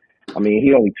Giannis, I mean,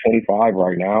 he only 25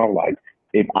 right now. Like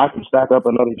if I can stack up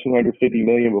another 250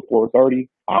 million before 30,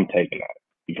 I'm taking that.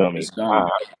 You feel me? it's gone.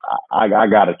 I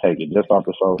gotta take it just off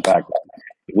the sole fact that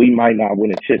we might not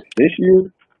win a chip this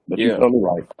year, but you Yeah, feel me?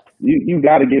 Like you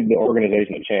got to give the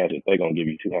organization a chance if they're gonna give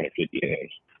you 250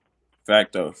 games.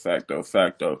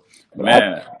 facto. But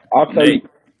Man, I'll tell you Nate.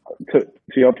 to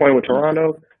your point with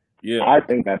Toronto. Yeah, I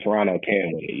think that Toronto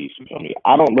can win the East. You feel me?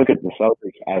 I don't look at the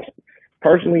Celtics as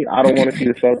personally. I don't want to see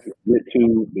the Celtics get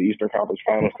to the Eastern Conference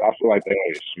Finals. I feel like they're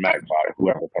going to get smacked by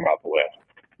whoever come out the West.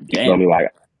 You feel damn. me? Like,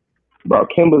 bro,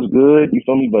 Kimba's good. You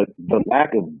feel me? But the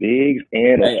lack of bigs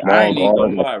and a Hey, I small ain't even guard,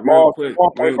 gonna and a lie, small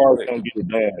point real guards quick. don't get it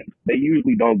done. They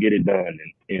usually don't get it done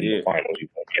in the Yeah, finals. You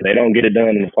feel me? And they don't get it done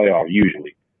in the playoffs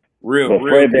usually. But real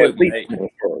Fred quick, VanVleet, Nate.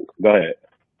 go ahead.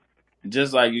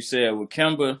 Just like you said with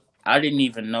Kemba, I didn't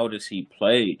even notice he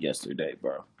played yesterday,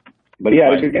 bro. But he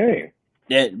had a Like good game.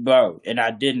 that, bro, and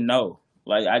I didn't know.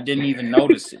 Like I didn't even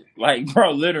notice it. Like,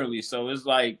 bro, literally. So it's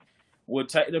like what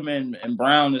Tatum and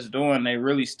Brown is doing, they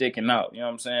really sticking out. You know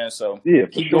what I'm saying? So Yeah,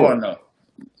 for keep going sure. though.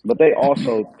 But they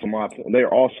also,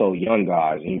 they're also young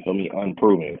guys, and you feel me,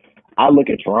 unproven. I look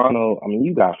at Toronto. I mean,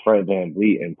 you got Fred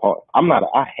VanVleet and Paul.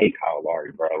 I hate Kyle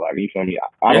Lowry, bro. Like you feel me?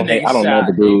 I That don't hate. nigga I don't said know I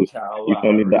the hate dude. Kyle You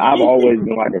feel me? But I've Lowry. always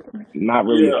been like not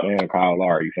really a Yeah, fan of Kyle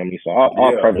Lowry. You feel me? So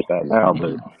I'll yeah, preface that now.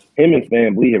 But him and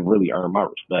VanVleet have really earned my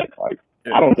respect. Like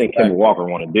I yeah. don't think Kimba Facto. Walker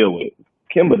want to deal with.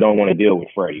 Kimba don't want to deal with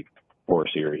Freddie for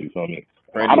a series. You feel me?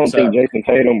 I Pretty don't think tough. Jason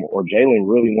Tatum or Jalen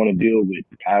really want to deal with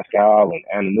Pascal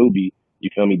and Anunoby. You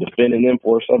feel me? Defending them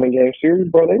for a 7-game series,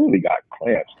 bro. They really got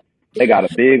clamps. They got a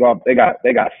big off. They got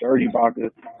Serge Ibaka.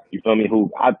 You feel me?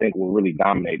 Who I think will really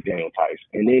dominate Daniel Tice.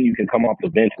 And then you can come off the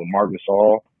bench with Marc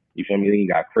Gasol. You feel me? Then you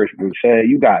got Chris Boucher.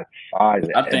 You got size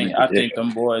at every I think position.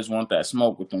 them boys want that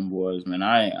smoke with them boys, man.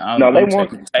 No, I'm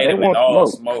taking they Tatum and want all smoke.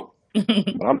 smoke.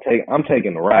 But I'm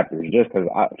taking the Raptors just because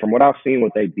from what I've seen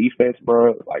with their defense,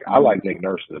 bro. Like I like Nick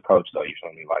Nurse as a coach, though. You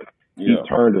feel me? Like he Yeah,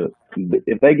 turned it.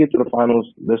 If they get to the finals,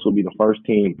 this will be the first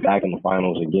team back in the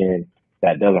finals again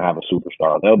that doesn't have a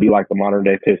superstar. They'll be like the modern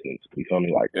day Pistons. You feel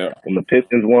me? Like yeah. when the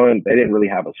Pistons won, they didn't really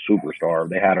have a superstar.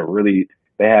 They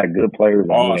had good players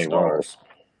that knew All their role. stars.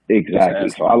 Just Exactly.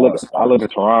 ask So some all I look stars.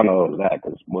 at Toronto as that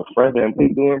because what Fred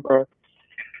VanVleet doing, bro.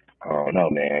 I don't know,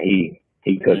 man.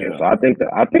 He cooking. Yeah, So I think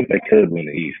they could win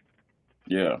the East.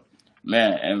 yeah,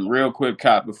 man. And real quick,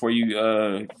 Cop, before you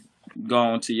go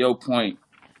on to your point,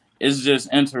 it's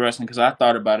just interesting because I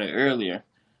thought about it earlier.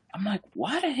 I'm like,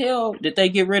 why the hell did they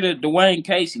get rid of Dwayne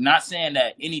Casey? Not saying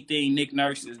that anything Nick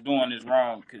Nurse is doing is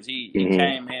wrong, because he Hmm.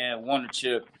 came in, won a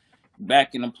chip,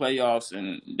 back in the playoffs,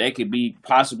 and they could be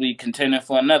possibly contending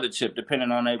for another chip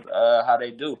depending on how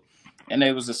they do. And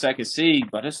they was the second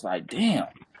seed, but it's like, damn.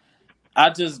 I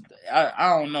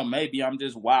don't know. Maybe I'm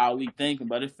just wildly thinking,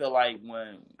 but it feel like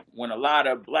when a lot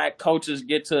of black coaches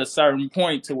get to a certain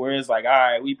point to where it's like, all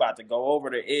right, we about to go over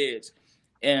the edge,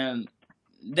 and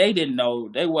they didn't know,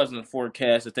 they wasn't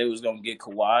forecast that they was gonna get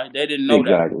Kawhi. They didn't know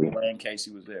that Exactly. Dwayne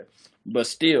Casey was there. But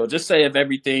still, just say if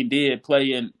everything did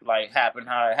play in like happen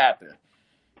how it happened,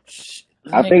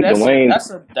 I nigga, think Dwayne.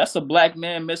 that's a black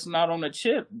man missing out on a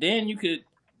chip. Then you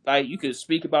could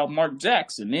speak about Mark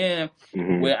Jackson. Then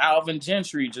Hmm. with Alvin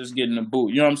Gentry just getting the boot.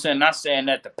 You know what I'm saying? Not saying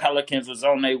that the Pelicans was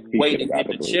on their He way should to have got get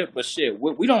the the boot. chip, but shit,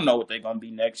 we don't know what they're gonna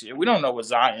be next year. We don't know what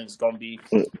Zion's gonna be.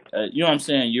 You know what I'm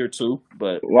saying? Year two,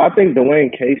 but Well, I think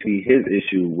Dwayne Casey, his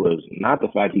issue was not the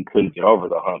fact he couldn't get over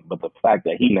the hump, but the fact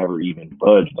that he never even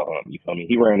budged the hump. You feel me?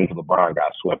 He ran into LeBron,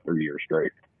 got swept 3 years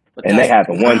straight, and they that's had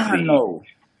the one LeBron seed. though.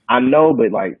 I know,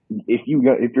 but like if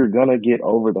you're gonna get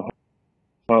over the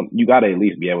you got to at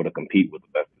least be able to compete with the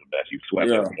best of the best. You swept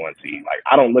Yeah. as the 1 seed. Like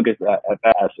I don't look at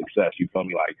that as success. You feel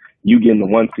me? Like you getting the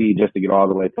 1 seed just to get all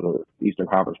the way to the Eastern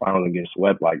Conference Finals and get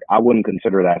swept. Like I wouldn't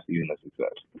consider that even a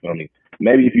success. You feel me?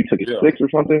 Maybe if you took it Yeah. 6 or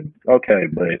something, okay,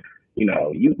 but you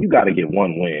know you got to get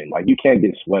one win. Like you can't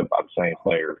get swept by the same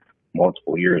player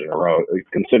multiple years in a row.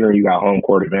 Considering you got home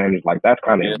court advantage, like that's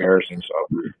kind of Yeah. embarrassing. So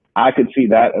I could see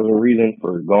that as a reason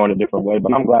for going a different way,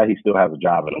 but I'm glad he still has a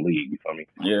job in the league. You feel me?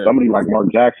 Yeah. Somebody like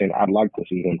Mark Jackson, I'd like to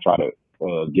see him try to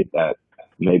get that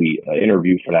maybe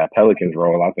interview for that Pelicans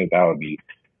role. I think that would be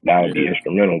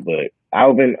instrumental. But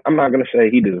Alvin, I'm not gonna say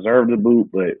he deserved the boot,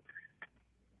 but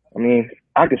I mean,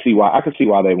 I could see why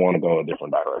they want to go a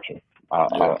different direction.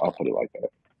 I'll put it like that.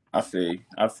 I feel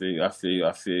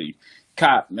you.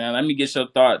 Cop, man, let me get your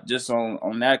thought just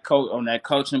on that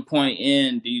coaching point.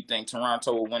 And do you think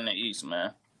Toronto will win the East,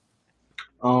 man?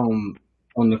 On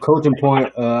the coaching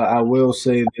point, I will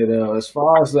say that as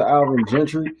far as the Alvin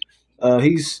Gentry,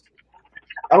 he's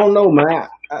I don't know, man.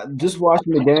 Just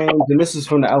watching the games, and this is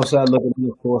from the outside looking in,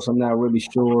 of course. I'm not really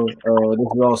sure. This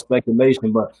is all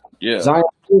speculation, but Yeah. Zion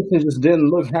Williamson just didn't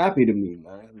look happy to me,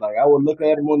 man. Like I would look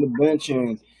at him on the bench,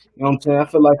 and you know what I'm saying. I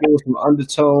feel like it was some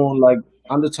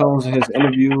undertones in his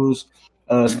interviews,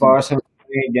 as far as him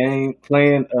getting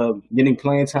playing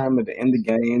time at the end of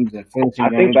games and finishing I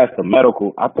think games. that's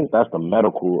the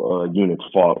medical unit's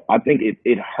fault. I think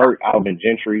it hurt Alvin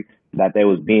Gentry that they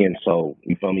was being so,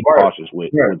 you feel me, cautious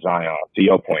with Zion. To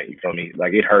your point, you feel me?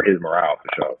 Like it hurt his morale for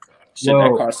sure. Shit,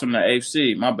 that cost him the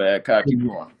AFC. My bad, Kyle. Keep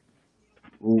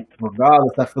going.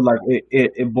 Regardless, I feel like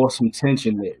it brought some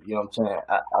tension there. You know what I'm saying?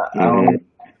 I don't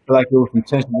feel like there was some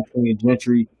tension between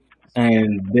Gentry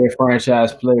and their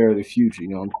franchise player of the future. You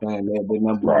know what I'm saying? Their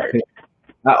number one pick.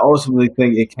 I ultimately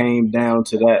think it came down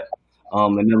to that,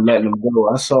 and them letting them go.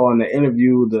 I saw in the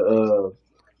interview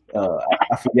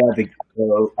I forgot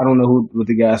I don't know what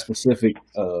the guy's specific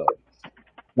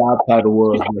job title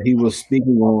was, but he was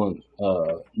speaking on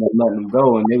letting him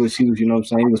go, and he was you know what I'm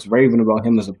saying, he was raving about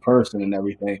him as a person and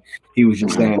everything. He was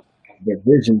just saying their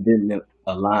vision didn't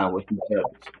align with each other's.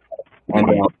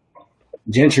 And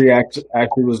Gentry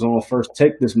actually was on First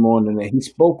Take this morning, and he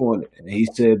spoke on it, and he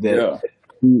said that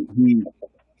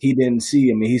he didn't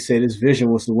see. I mean, he said his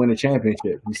vision was to win a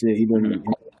championship. He said he didn't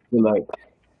feel like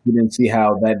he didn't see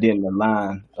how that didn't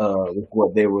align with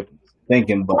what they were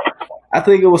thinking. But I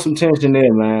think it was some tension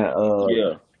there, man.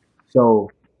 So,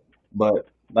 but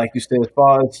like you said, as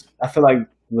far as I feel like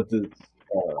with the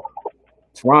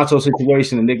Toronto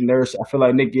situation and Nick Nurse, I feel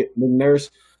like Nick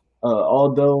Nurse,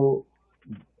 although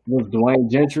was Dwayne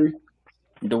Gentry,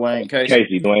 Dwayne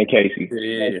Casey.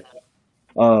 Yeah.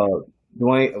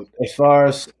 Dwayne, as far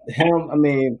as him, I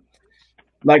mean,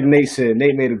 like Nate said,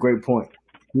 Nate made a great point.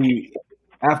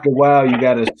 After a while, you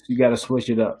gotta switch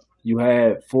it up. You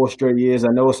had 4 straight years. I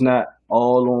know it's not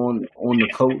all on the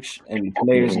coach and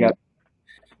players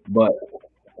but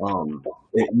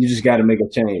you just got to make a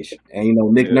change. And you know,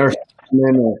 Nick Nurse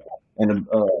and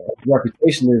the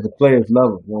reputation is the players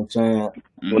love him. You know what I'm saying?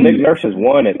 Well, Nick Nurse has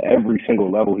won at every single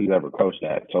level he's ever coached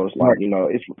at. So it's like, you know,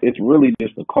 it's really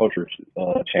just a culture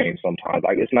change sometimes.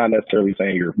 Like it's not necessarily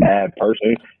saying you're a bad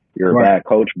person, you're a bad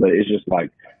coach, but it's just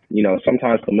like, you know,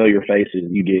 sometimes familiar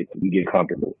faces you get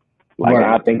comfortable. Like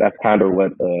I think that's kind of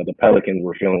what the Pelicans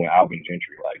were feeling with Alvin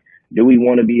Gentry. Like, do we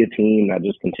want to be a team that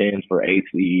just contends for 8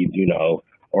 seeds, you know?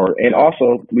 And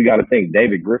also we got to think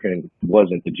David Griffin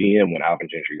wasn't the GM when Alvin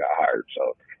Gentry got hired.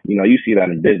 So, you know, you see that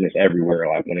in business everywhere.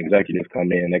 Like when executives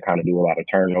come in, they kind of do a lot of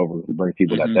turnover to bring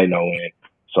people that they know in.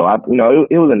 So you know,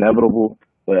 it was inevitable,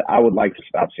 but I would like to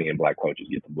stop seeing black coaches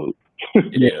get the boot.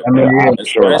 Yeah, I mean, I'm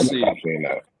sure I'm especially- stop seeing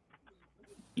that.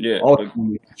 Yeah,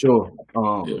 Ultimately, sure.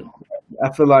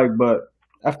 I feel like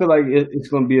it's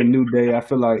going to be a new day. I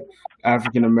feel like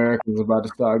African Americans are about to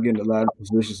start getting a lot of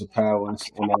positions of power in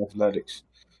athletics.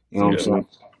 You know what I'm saying?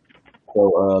 So,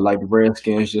 like the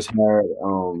Redskins just hired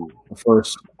the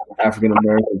first African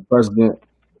American president,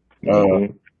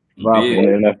 In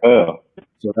the NFL.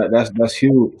 So that's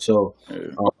huge. So,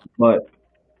 but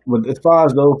as far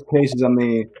as those cases, I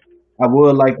mean, I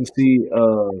would like to see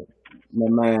my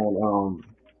man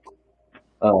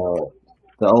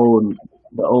the old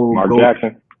Mark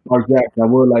Jackson. Mark Jackson. I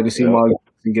would like to see Mark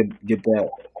Jackson get that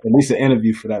at least an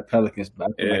interview for that Pelicans.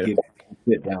 But I feel like he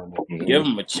sit down there. Give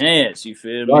him a chance. You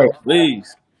feel me? Right.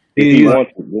 Please. If he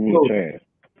wants to, give him a chance.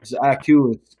 His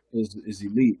IQ is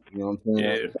elite. You know what I'm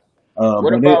saying?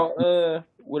 Yeah.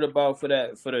 What about for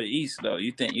the East though?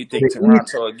 You think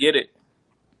Toronto will get it?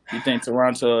 You think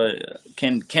Toronto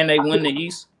can they win the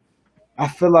East? I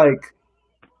feel like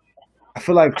I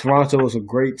feel like Toronto is a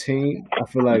great team. I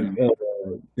feel like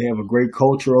they have a great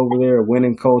culture over there, a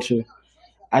winning culture.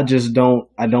 I just don't.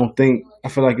 I don't think. I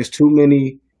feel like it's too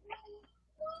many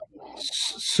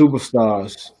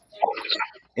superstars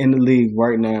in the league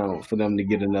right now for them to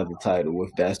get another title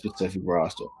with that specific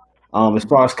roster. As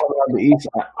far as coming out of the East,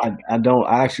 I don't.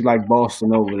 I actually like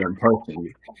Boston over them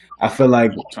personally. I feel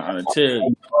like Trying to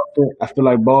tell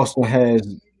you. Boston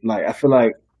has like I feel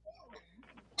like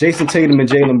Jason Tatum and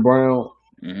Jalen Brown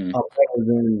Mm-hmm.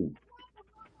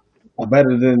 are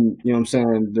better than you know what I'm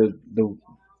saying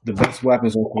the best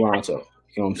weapons in Toronto.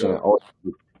 You know what I'm saying?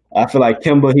 I feel like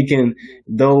Kemba, he can,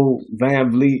 though Van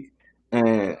Vliet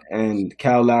and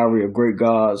Kyle Lowry are great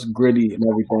guards, gritty and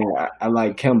everything. I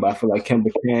like Kemba. I feel like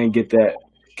Kemba can get that.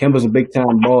 Kemba's a big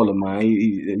time baller, man.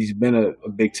 He's been a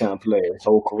big time player his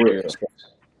whole career. Yeah.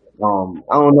 So,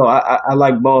 I don't know. I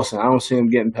like Boston. I don't see him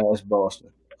getting past Boston.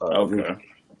 Okay.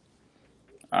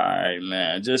 All right,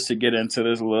 man. Just to get into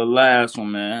this little last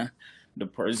one, man. The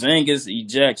Porzingis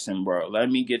ejection, bro. Let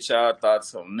me get y'all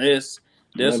thoughts on this.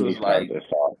 This Let me was start like, this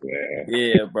off, man.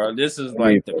 yeah, bro. This is Let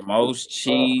me like the most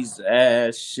cheese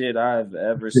ass shit I've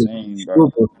ever seen, bro.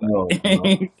 Super slow,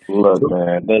 bro. Look,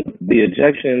 man, the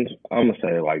ejections. I'm gonna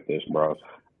say it like this, bro.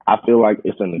 I feel like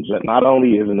it's an adjust. Not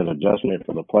only is it an adjustment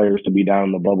for the players to be down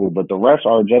in the bubble, but the refs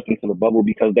are adjusting to the bubble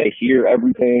because they hear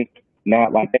everything.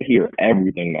 Not like they hear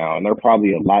everything now, and they're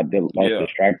probably a lot less Yeah.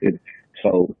 distracted.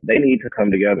 So they need to come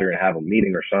together and have a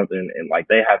meeting or something, and like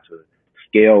they have to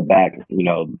scale back,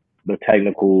 the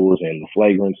technicals and the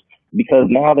flagrants because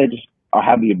now they just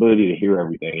have the ability to hear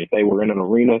everything. If they were in an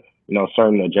arena,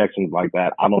 certain ejections like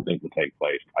that, I don't think would take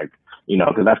place. Like,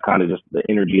 because that's kind of just the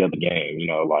energy of the game,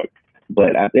 like.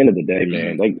 But at the end of the day,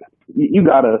 man, you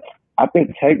gotta. I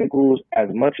think technicals, as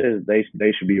much as they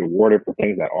should be rewarded for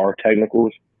things that are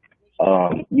technicals,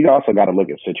 you also got to look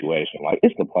at situation. Like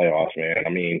it's the playoffs, man. I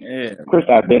mean, Yeah.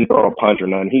 Kristaps didn't throw a punch or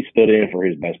nothing. He stood in for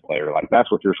his best player. Like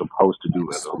that's what you're supposed to do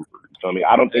as a hooper. So I mean,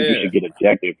 I don't think you Yeah. should get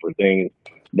ejected for things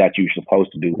that you're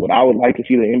supposed to do. What I would like to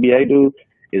see the NBA do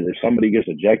is if somebody gets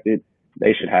ejected,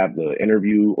 they should have the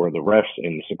interview or the refs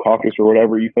in the caucus or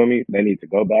whatever. You feel me? They need to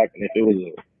go back, and if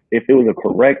it was a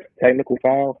correct technical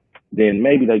foul, then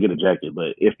maybe they get ejected.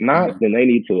 But if not, then they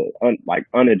need to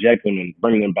uneject them and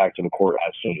bring them back to the court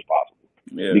as soon as possible.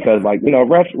 Yeah. Because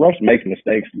refs make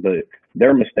mistakes, but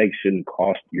their mistakes shouldn't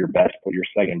cost your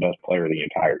second best player the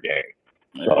entire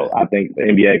game. So I think the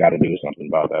NBA got to do something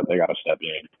about that. They got to step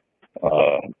in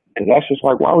because that's just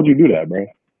like, why would you do that, bro?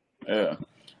 Yeah.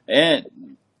 And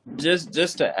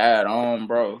just to add on,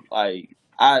 bro, like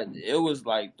it was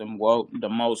like the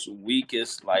most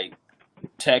weakest like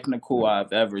technical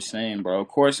I've ever seen, bro. Of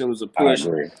course, it was a I push,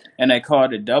 agree. and they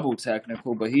called it double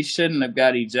technical, but he shouldn't have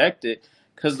got ejected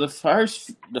because the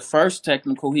first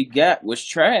technical he got was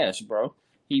trash, bro.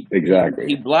 Exactly.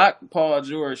 He blocked Paul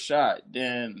George's shot.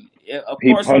 Then, of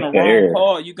He course, on the punched the wrong air.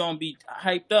 call, you're gonna be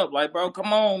hyped up, like, bro,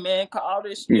 come on, man, call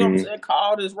this. You know what I'm saying?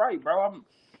 Call this right, bro.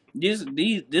 This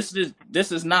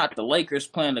is not the Lakers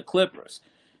playing the Clippers.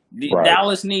 Right.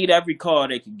 Dallas need every call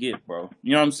they could get, bro.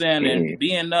 You know what I'm saying? And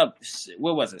being up,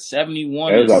 what was it,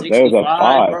 71 to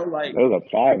 65, bro? Like, there was a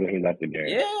 5 when he left the game.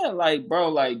 yeah, like, bro,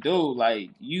 like, dude, like,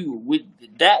 with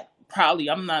that, probably,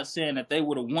 I'm not saying that they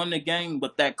would have won the game,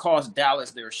 but that cost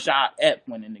Dallas their shot at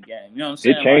winning the game. You know what I'm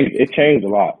saying? It changed a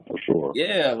lot, for sure.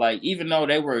 Yeah, like, even though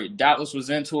Dallas was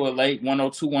into it late,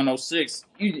 102, 106,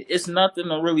 it's nothing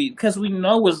to really, because we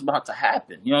know what's about to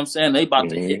happen. You know what I'm saying? They about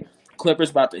to hit,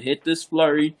 Clippers about to hit this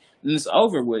flurry, and it's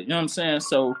over with. You know what I'm saying?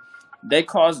 So they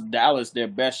cost Dallas their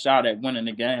best shot at winning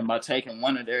the game by taking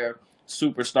one of their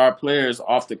superstar players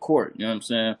off the court. You know what I'm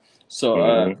saying?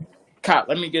 So, Cop,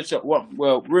 let me get your,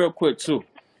 well, real quick, too.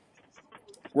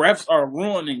 Refs are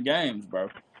ruining games, bro.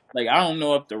 Like, I don't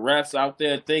know if the refs out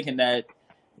there thinking that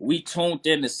we tuned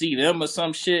in to see them or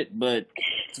some shit, but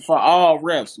for all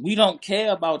refs, we don't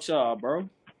care about y'all, bro.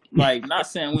 Like, not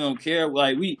saying we don't care.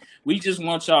 Like, we just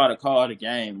want y'all to call the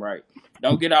game, right?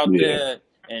 Don't get out there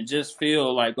and just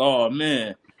feel like, oh,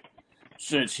 man,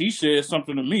 since he said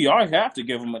something to me, I have to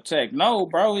give him a tech. No,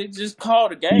 bro, it just call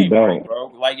the game right, bro.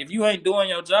 Like, if you ain't doing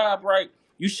your job right,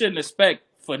 you shouldn't expect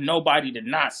for nobody to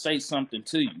not say something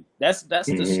to you. That's the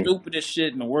stupidest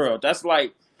shit in the world. That's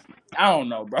like, I don't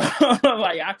know, bro.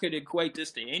 Like, I could equate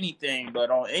this to anything,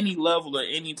 but on any level or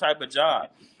any type of job,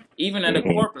 even at a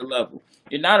corporate level,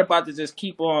 you're not about to just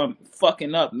keep on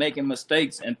fucking up, making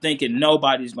mistakes, and thinking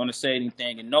nobody's going to say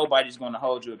anything and nobody's going to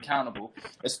hold you accountable,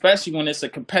 especially when it's a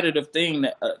competitive thing,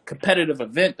 a competitive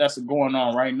event that's going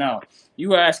on right now.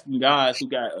 You asking guys who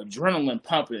got adrenaline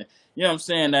pumping, you know what I'm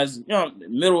saying, that's,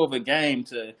 middle of a game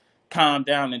to calm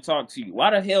down and talk to you. Why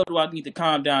the hell do I need to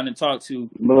calm down and talk to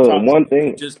Look, you?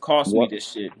 You just cost me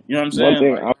this shit. You know what I'm one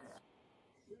saying? thing. Like,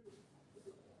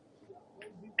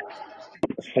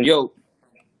 yo,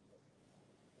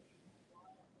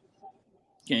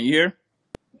 can you hear?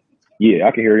 Yeah,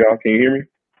 I can hear y'all. Can you hear me?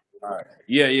 All right.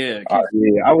 Yeah. Yeah, I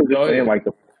was just Go saying, ahead. like,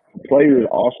 the players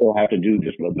also have to do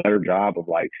just a better job of,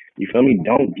 like, you feel me?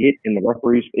 Don't get in the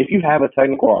referees. If you have a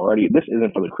technical already, this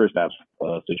isn't for the Kristaps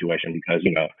situation because,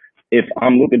 if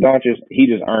I'm Luka Doncic, he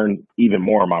just earned even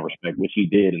more of my respect, which he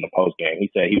did in the post game.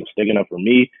 He said he was sticking up for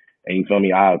me, and you feel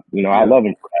me? I Yeah. love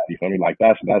him for that. You feel me? Like,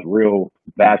 that's real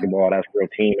basketball. That's real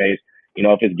teammates.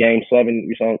 If it's game 7,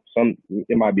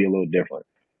 it might be a little different.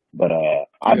 But I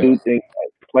Yeah. do think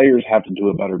players have to do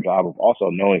a better job of also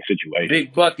knowing situations.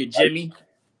 Big bucket, Jimmy.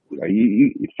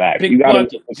 You facts. You Big got to know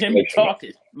bucket. the Jimmy situation.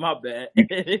 talking. My bad.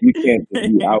 You can't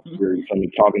just be out here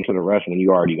talking to the rest when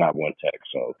you already got one tech.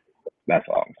 So that's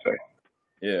all I'm saying.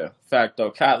 Yeah, facto.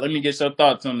 Kyle, let me get your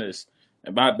thoughts on this.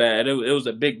 My bad. It was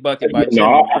a big bucket by No, Jimmy,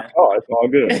 I man. saw it. It's all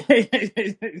good.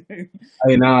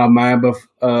 Hey, nah, man, but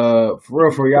for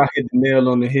real, y'all hit the nail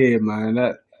on the head, man.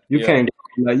 That you Yeah.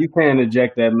 can't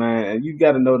eject that, man. You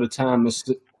got to know the time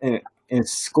and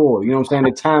score. You know what I'm saying?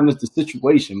 The time is the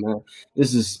situation, man.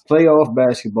 This is playoff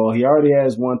basketball. He already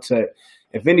has one tech.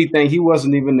 If anything, he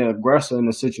wasn't even the aggressor in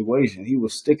the situation. He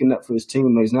was sticking up for his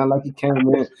teammates. Not like he came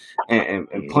in and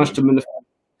punched him in the.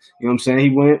 You know what I'm saying? He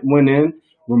went in,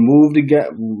 removed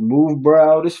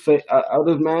bro out his face, out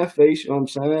his man's face. You know what I'm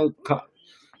saying?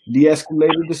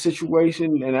 De-escalated the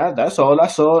situation, and that's all I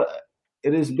saw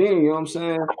it as being. You know what I'm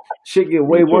saying? Shit get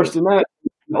way Me worse too. than that.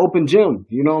 Open gym.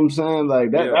 You know what I'm saying?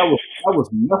 Like that. Yeah. That was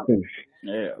nothing.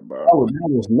 Yeah, bro. That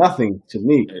was nothing to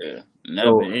me. Yeah. So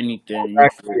Never anything you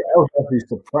feel. I was actually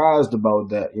surprised about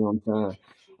that. You know what I'm saying?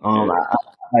 Yeah.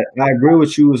 I agree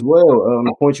with you as well.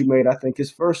 The point you made, I think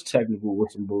his first technical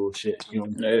was some bullshit. You know what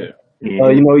I'm saying? Yeah.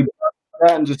 Mm-hmm. He got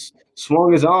that and just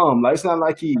swung his arm. Like it's not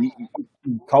like he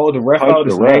called the ref Punch out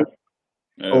the his name. ref.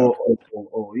 Yeah. Or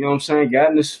you know what I'm saying,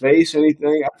 got in his face,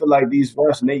 anything. I feel like these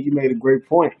refs, Nate, you made a great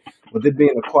point. With it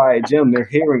being a quiet gym, they're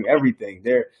hearing everything.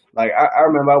 They're like, I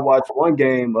remember I watched one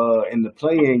game in the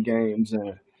play-in games,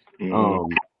 and Mm-hmm. um,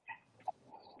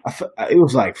 it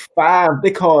was like 5.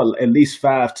 They called at least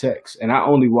 5 techs, and I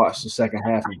only watched the second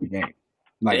half of the game.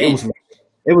 Like Damn.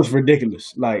 it was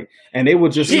ridiculous. Like, and they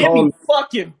would just call, Jimmy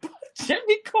fucking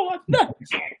Jimmy going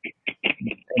nuts. and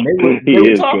He they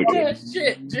would, is Talk cooking. that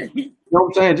shit, Jimmy. you know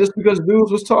what I'm saying, just because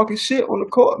dudes was talking shit on the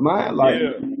court, man.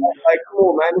 Yeah. Come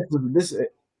on, man. This at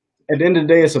the end of the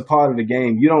day, it's a part of the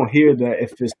game. You don't hear that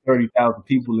if it's 30,000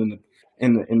 people in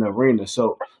the arena.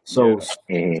 So Yeah.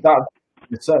 Mm-hmm. stop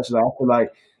and such. Like, I feel like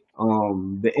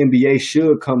the NBA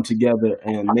should come together.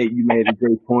 And Nate, you made a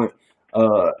great point.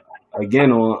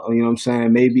 Again, on you know what I'm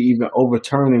saying, maybe even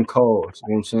overturning calls.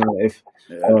 You know what I'm saying? If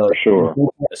Yeah. For sure.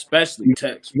 Especially you,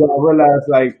 text, you bro. gotta realize,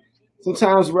 like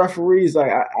sometimes referees,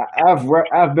 like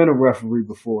I've been a referee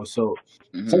before, so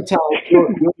Mm-hmm. sometimes you're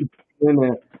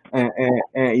in and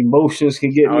emotions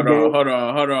can get in the game. Hold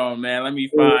on, man. Let me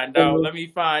find out. Hey, Let me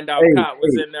find out. hey, Cop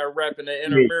was in there repping the hey,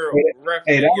 intramural, repping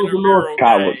hey, the that was a little.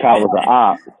 intramural Kyle was an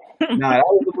op. Nah, that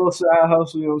was a little side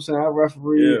hustle. You know what I'm saying? I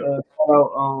referee Yeah. shout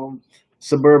out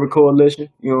Suburban Coalition.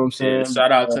 You know what I'm Yeah. saying?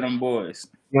 Shout out to them boys.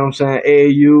 You know what I'm saying?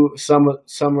 AAU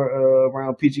summer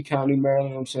around Peachy County, Maryland.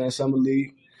 You know what I'm saying? Summer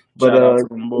league. But Shout out to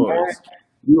them man, boys.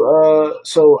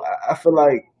 so I feel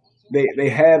like they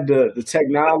have the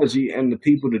technology and the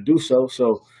people to do so. So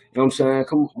you know what I'm saying?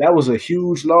 That was a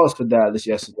huge loss for Dallas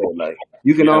yesterday. Like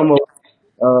you can Yeah. almost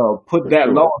put For that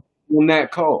sure. loss in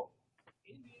that call.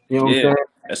 You know what I'm Yeah. saying? Man,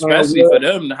 Especially for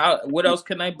them. What else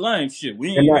can they blame? Shit. We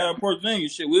ain't and even that have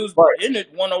Porzingis. Shit. We was part. in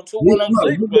it 102, We,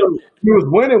 106, but we was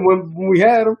winning when we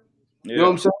had them. You know what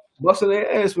yeah. I'm saying? Busting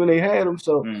their ass when they had them.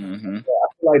 So Mm-hmm. I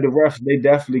feel like the refs, they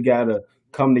definitely gotta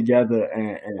come together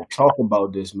and talk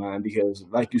about this, man. Because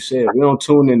like you said, we don't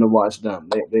tune in to watch them.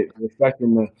 They're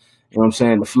affecting the, you know what I'm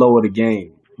saying, the flow of the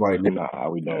game right now. Nah,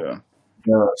 we don't.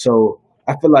 Yeah. So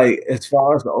I feel like as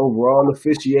far as the overall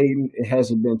officiating, it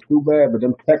hasn't been too bad. But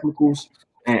them technicals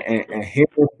and hearing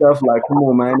stuff like, come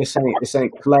on, man, this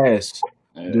ain't class,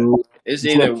 Yeah. dude. It's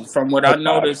It's what either from what I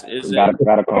noticed is it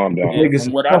Gotta calm down. yeah, niggas from is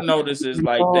what I cussing. noticed is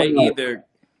like they either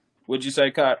would you say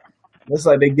Cop? It's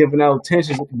like they giving out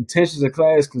intentions of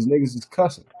class because niggas is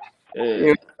cussing. You know what I'm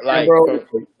saying, Like bro?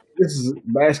 from This is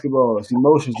basketball. It's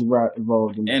emotions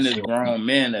involved in and this. it's So, grown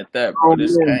men at that, bro. oh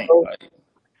This man, ain't bro. like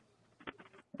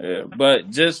yeah. But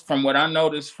just from what I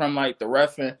noticed from like the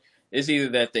refing, it's either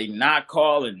that they not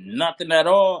calling nothing at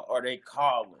all or they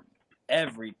calling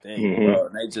everything, Mm-hmm. bro.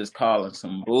 And they just calling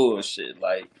some bullshit.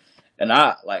 Like And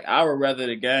I would rather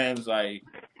the games like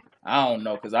I don't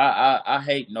know, cause I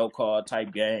hate no call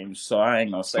type games, so I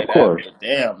ain't gonna say Of that. course, But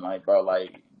damn, like bro,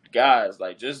 like guys,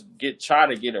 like just try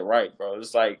to get it right, bro.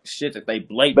 It's like shit that they they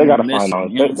blatantly got to find missing. out.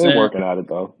 You know what I'm They're saying? working at it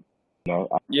though. No,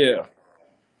 Yeah.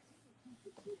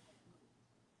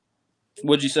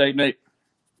 What'd you say, Nate?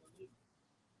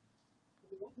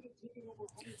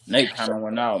 Nate kind of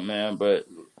went out, man. But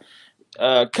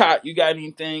Cot, you got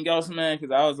anything else, man? Cause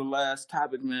that was the last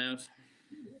topic, man.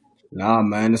 Nah,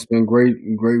 man, it's been great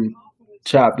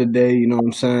chop today. You know what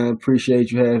I'm saying?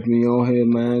 Appreciate you having me on here,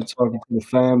 man. Talking to the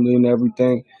family and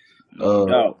everything. No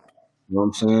You doubt. know what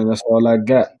I'm saying? That's all I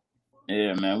got.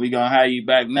 Yeah, man, we gonna have you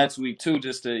back next week too,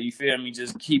 just to you feel me,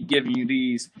 just keep giving you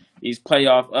these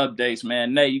playoff updates,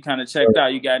 man. Nate, you kind of checked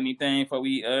out. You got anything before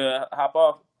we hop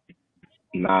off?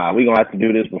 nah, we gonna have to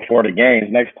do this before the games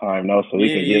next time, though, so we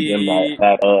Yeah, can give them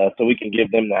yeah, so we can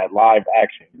give them that live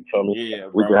action. You feel me? yeah,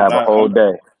 We bro. can Cause have a whole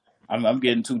day. I'm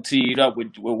getting too teed up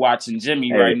with watching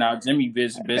Jimmy right Hey, now. Jimmy been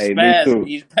me spazzing too.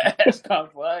 these past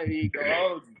couple. He go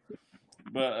hold you.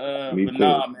 Me But too.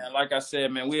 nah, man. Like I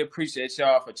said, man, we appreciate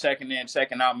y'all for checking in,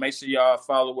 checking out. Make sure y'all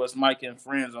follow us, Micah and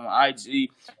Friends, on IG,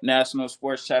 National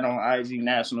Sports Chat on IG,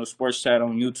 National Sports Chat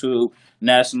on YouTube,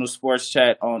 National Sports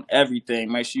Chat on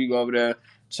everything. Make sure you go over there,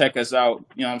 check us out.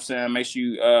 You know what I'm saying? Make sure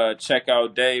you check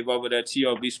out Dave over there,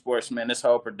 TOB Sports, man. This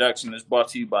whole production is brought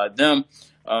to you by them.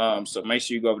 So make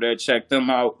sure you go over there, check them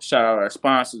out. Shout out our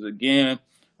sponsors again.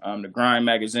 The Grind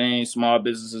Magazine, small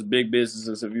businesses, big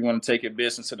businesses. If you want to take your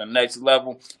business to the next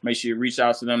level, make sure you reach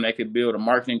out to them. They could build a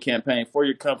marketing campaign for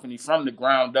your company from the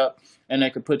ground up, and they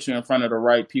could put you in front of the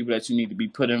right people that you need to be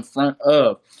put in front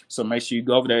of. So make sure you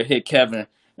go over there, hit Kevin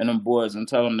and them boys, and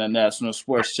tell them the National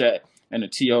Sports Chat and the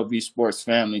TOV Sports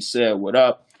family said what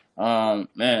up.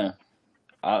 Man,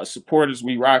 supporters,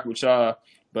 we rock with y'all.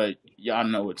 But y'all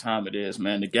know what time it is,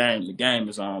 man. The game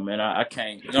is on, man. I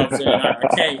can't, you know what I'm saying? I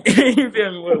can't. You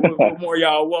feel me? What more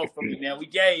y'all want from me, man? We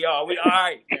gave y'all. We all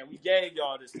right, man. We gave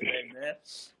y'all this today, man.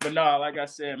 But no, like I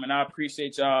said, man, I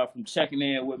appreciate y'all from checking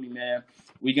in with me, man.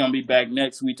 We gonna be back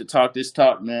next week to talk this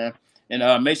talk, man.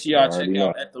 And make sure y'all check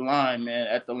out At the Line, man.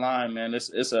 At the Line, man. It's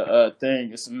a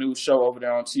thing. It's a new show over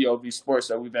there on TOV Sports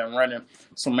that we've been running.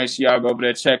 So make sure y'all go over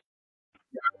there check.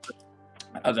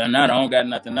 Other than that, I don't got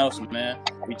nothing else, man.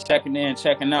 We checking in,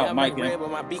 checking out, Mike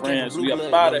and Friends. We up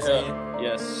out of here.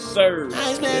 Yes, sir. I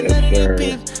ain't spend none of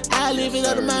these people. I live it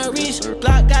under my reach.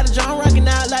 Block got a John rocking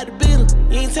out like the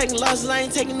Beatles. You ain't taking losses, I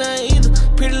ain't taking none either.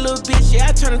 Pretty little bitch, yeah,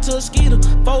 I turn into a skeeter.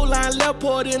 4-line left,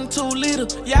 poured in 2 liter.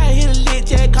 Yeah, I hit a lit,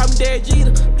 yeah, call me Derek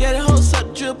Jeter. Yeah, the whole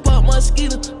suck drip up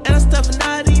mosquito. And I'm stuffing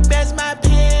all these bags my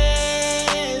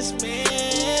pants, man.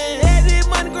 Yeah, this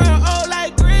money growing old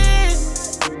like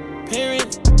grass.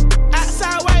 Parents,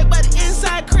 outside white, but the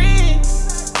inside cream.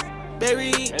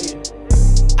 Baby,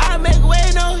 I make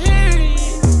way no hurry.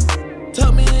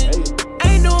 Told me,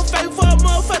 ain't no fake for a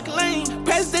motherfucking lane.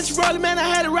 Presidential rolling, man, I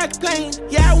had a rocket plane.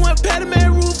 Yeah, I went past the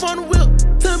man roof on the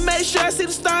whip to make sure I see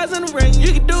the stars in the rain.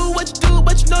 You can do what you do,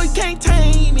 but you know you can't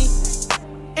tame me.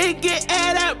 It get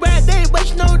add out right day, but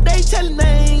you know they telling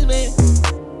names, man.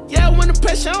 Yeah, when the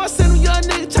pressure on, send them young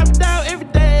niggas chop it down every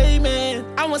day, man.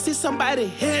 I wanna see somebody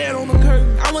head on the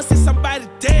curtain. I wanna see somebody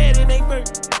dead in they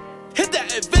birth. Hit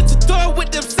that adventure door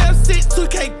with them 7-6, so you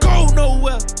can't go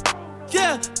nowhere.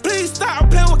 Yeah, please stop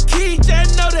playing with kids,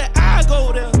 just know that I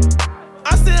go there.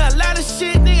 I seen a lot of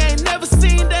shit, nigga ain't never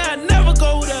seen that, I never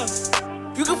go there.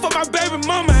 You can fuck my baby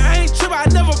mama, I ain't trippin', I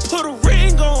never put a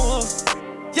ring on her.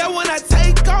 Yeah, when I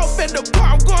take off in the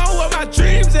bar, I'm going where my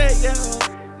dreams at, yeah.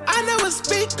 I never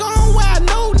speak on where I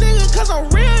know, nigga, cause I'm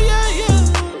real, yeah.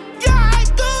 Yeah, I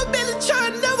go, Billy Try,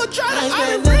 never try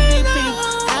to ring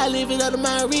on. I live it under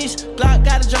my reach. Glock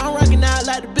got a John rocking out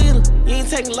like the Beatles. You ain't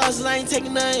taking losses, I ain't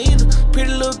taking none either.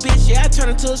 Pretty little bitch, yeah, I turn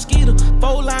into a skeeter.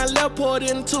 4-line left, poured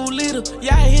in 2 liter.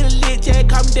 Yeah, I hit a lit, yeah,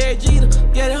 call me Derek Jeter.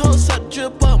 Yeah, the whole suck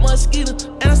drip up mosquito.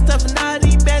 And I'm stuffing all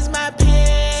these bags my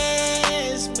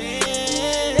pants, man.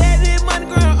 Yeah, this money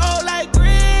growing old like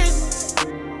grass.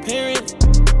 Parents,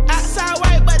 outside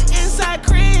white, but the inside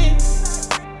cream.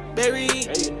 Baby,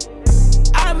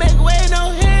 I make way no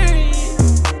hurry.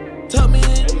 Told me,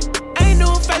 ain't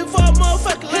no fake for a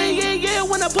motherfucker. Yeah,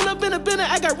 when I pull up in a bender,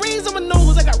 I got rings on my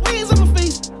nose, I got rings on my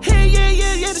face. Hey,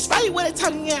 yeah, despite what they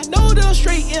talking, yeah, I know that I'm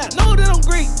straight, yeah, I know that I'm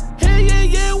great. Hey,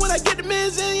 yeah, when I get the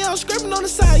meds in, yeah, I'm scraping on the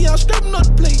side, yeah, I'm scraping on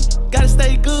the plate. Gotta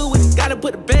stay good with it, gotta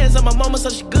put the bands on my mama so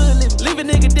she good living. Leave a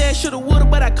nigga dead, shoulda, woulda,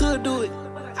 but I could do it.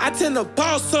 I tend to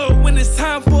boss up when it's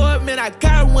time for it, man, I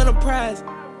gotta win a prize.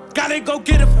 Gotta go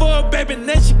get it for a baby,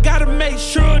 then she gotta make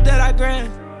sure that I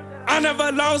grind. I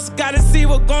never lost, gotta see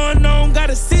what's going on, got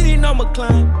a city on my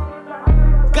climb.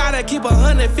 Gotta keep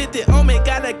 150 on me,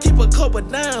 gotta keep a couple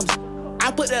dimes.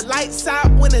 I put the lights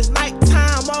out when it's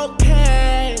nighttime,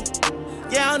 okay.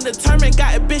 Yeah, I'm determined,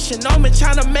 got a bitch on me,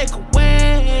 tryna make a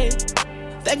way.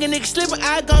 Thinking nigga slippin',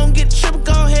 I gon' get trippin',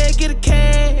 go ahead, get a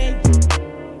K.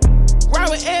 Ride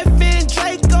with F and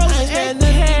Draco,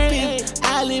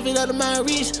 I leave it under my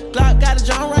reach. Glock got a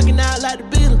John rockin' out like the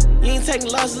Beatles. You ain't taking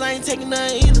losses, I ain't taking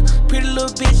none either. Pretty little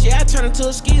bitch, yeah, I turn into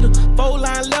a skeeter.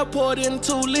 4-line left, poured in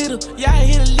 2 liter. Yeah, I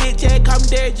hit a lick, yeah, call me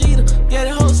Derek Jeter. Yeah,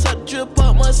 the whole suck drip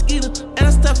up mosquito. And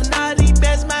I'm stuffing all these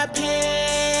bags in my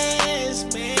pants,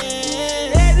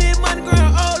 man. Let this money grow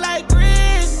old like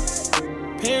grass.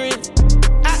 Parent,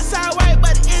 outside white,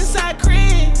 but the inside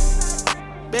cream.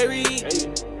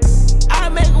 Buried. I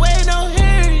make way, no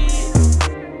hurry.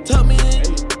 Told me,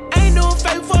 ain't no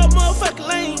fake for a motherfucking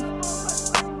lane.